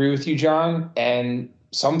 I agree with you, John. And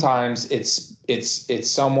sometimes it's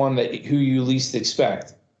someone who you least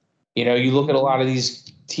expect. You look at a lot of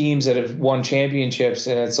these teams that have won championships,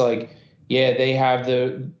 and it's like, yeah, they have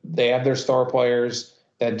their star players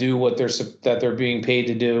that do what they're being paid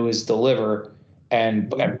to do, is deliver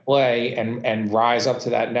and play and rise up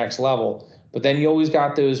to that next level. But then you always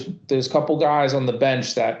got those couple guys on the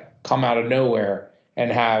bench that come out of nowhere and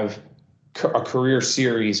have a career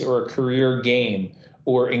series or a career game,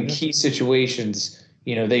 or in key situations,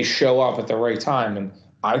 they show up at the right time. And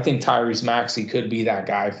I think Tyrese Maxey could be that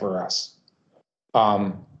guy for us.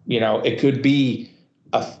 It could be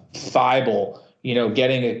a Thibault,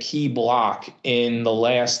 getting a key block in the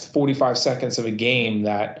last 45 seconds of a game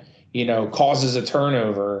that, causes a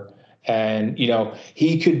turnover. And,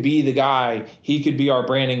 he could be the guy. He could be our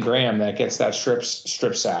Brandon Graham that gets that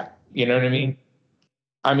strip sack. You know what I mean?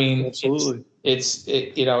 Absolutely. It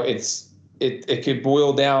could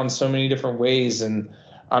boil down so many different ways. And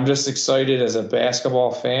I'm just excited as a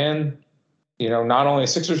basketball fan, not only a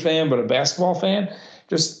Sixers fan, but a basketball fan,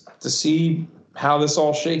 just to see how this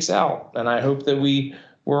all shakes out. And I hope that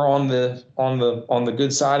we're on the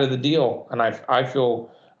good side of the deal. And I feel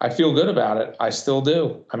good about it. I still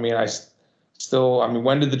do.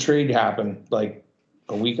 When did the trade happen? Like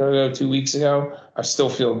a week ago, 2 weeks ago? I still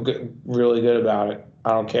feel good, really good about it. I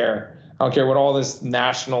don't care. I don't care what all these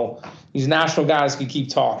national guys can keep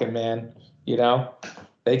talking, man.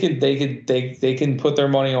 They can put their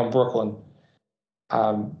money on Brooklyn.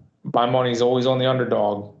 My money's always on the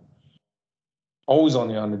underdog. Always on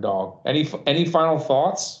the underdog. Any final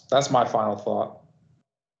thoughts? That's my final thought.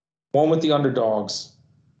 One with the underdogs.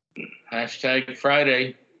 Hashtag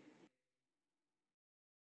Friday.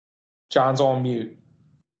 John's on mute.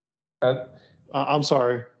 I'm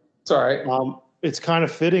sorry. It's all right. It's kind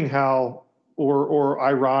of fitting how, or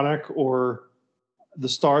ironic, or the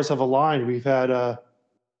stars have aligned. We've had a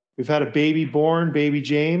baby born, baby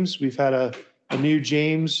James. We've had a new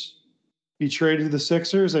James be traded to the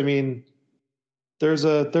Sixers. I mean, there's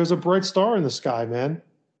a bright star in the sky, man.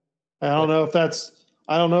 I don't know if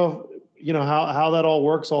how that all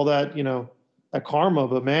works, all that, that karma,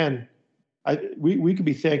 but man, we could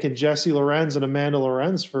be thanking Jesse Lorenz and Amanda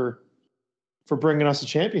Lorenz for bringing us a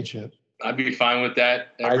championship. I'd be fine with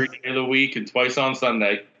that every day of the week and twice on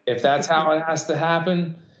Sunday. If that's how it has to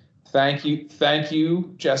happen, thank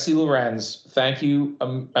you, Jesse Lorenz. Thank you,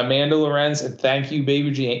 Amanda Lorenz, and thank you,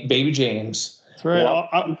 baby James. That's right.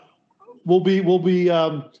 Well, we'll be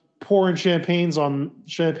pouring champagne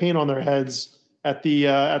on their heads at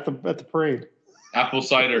the parade. Apple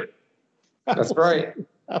cider. That's right.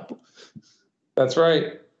 That's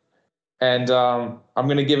right. And I'm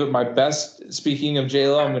going to give it my best. Speaking of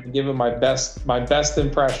J-Lo, I'm going to give it my best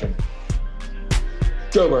impression.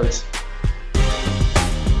 Go Birds.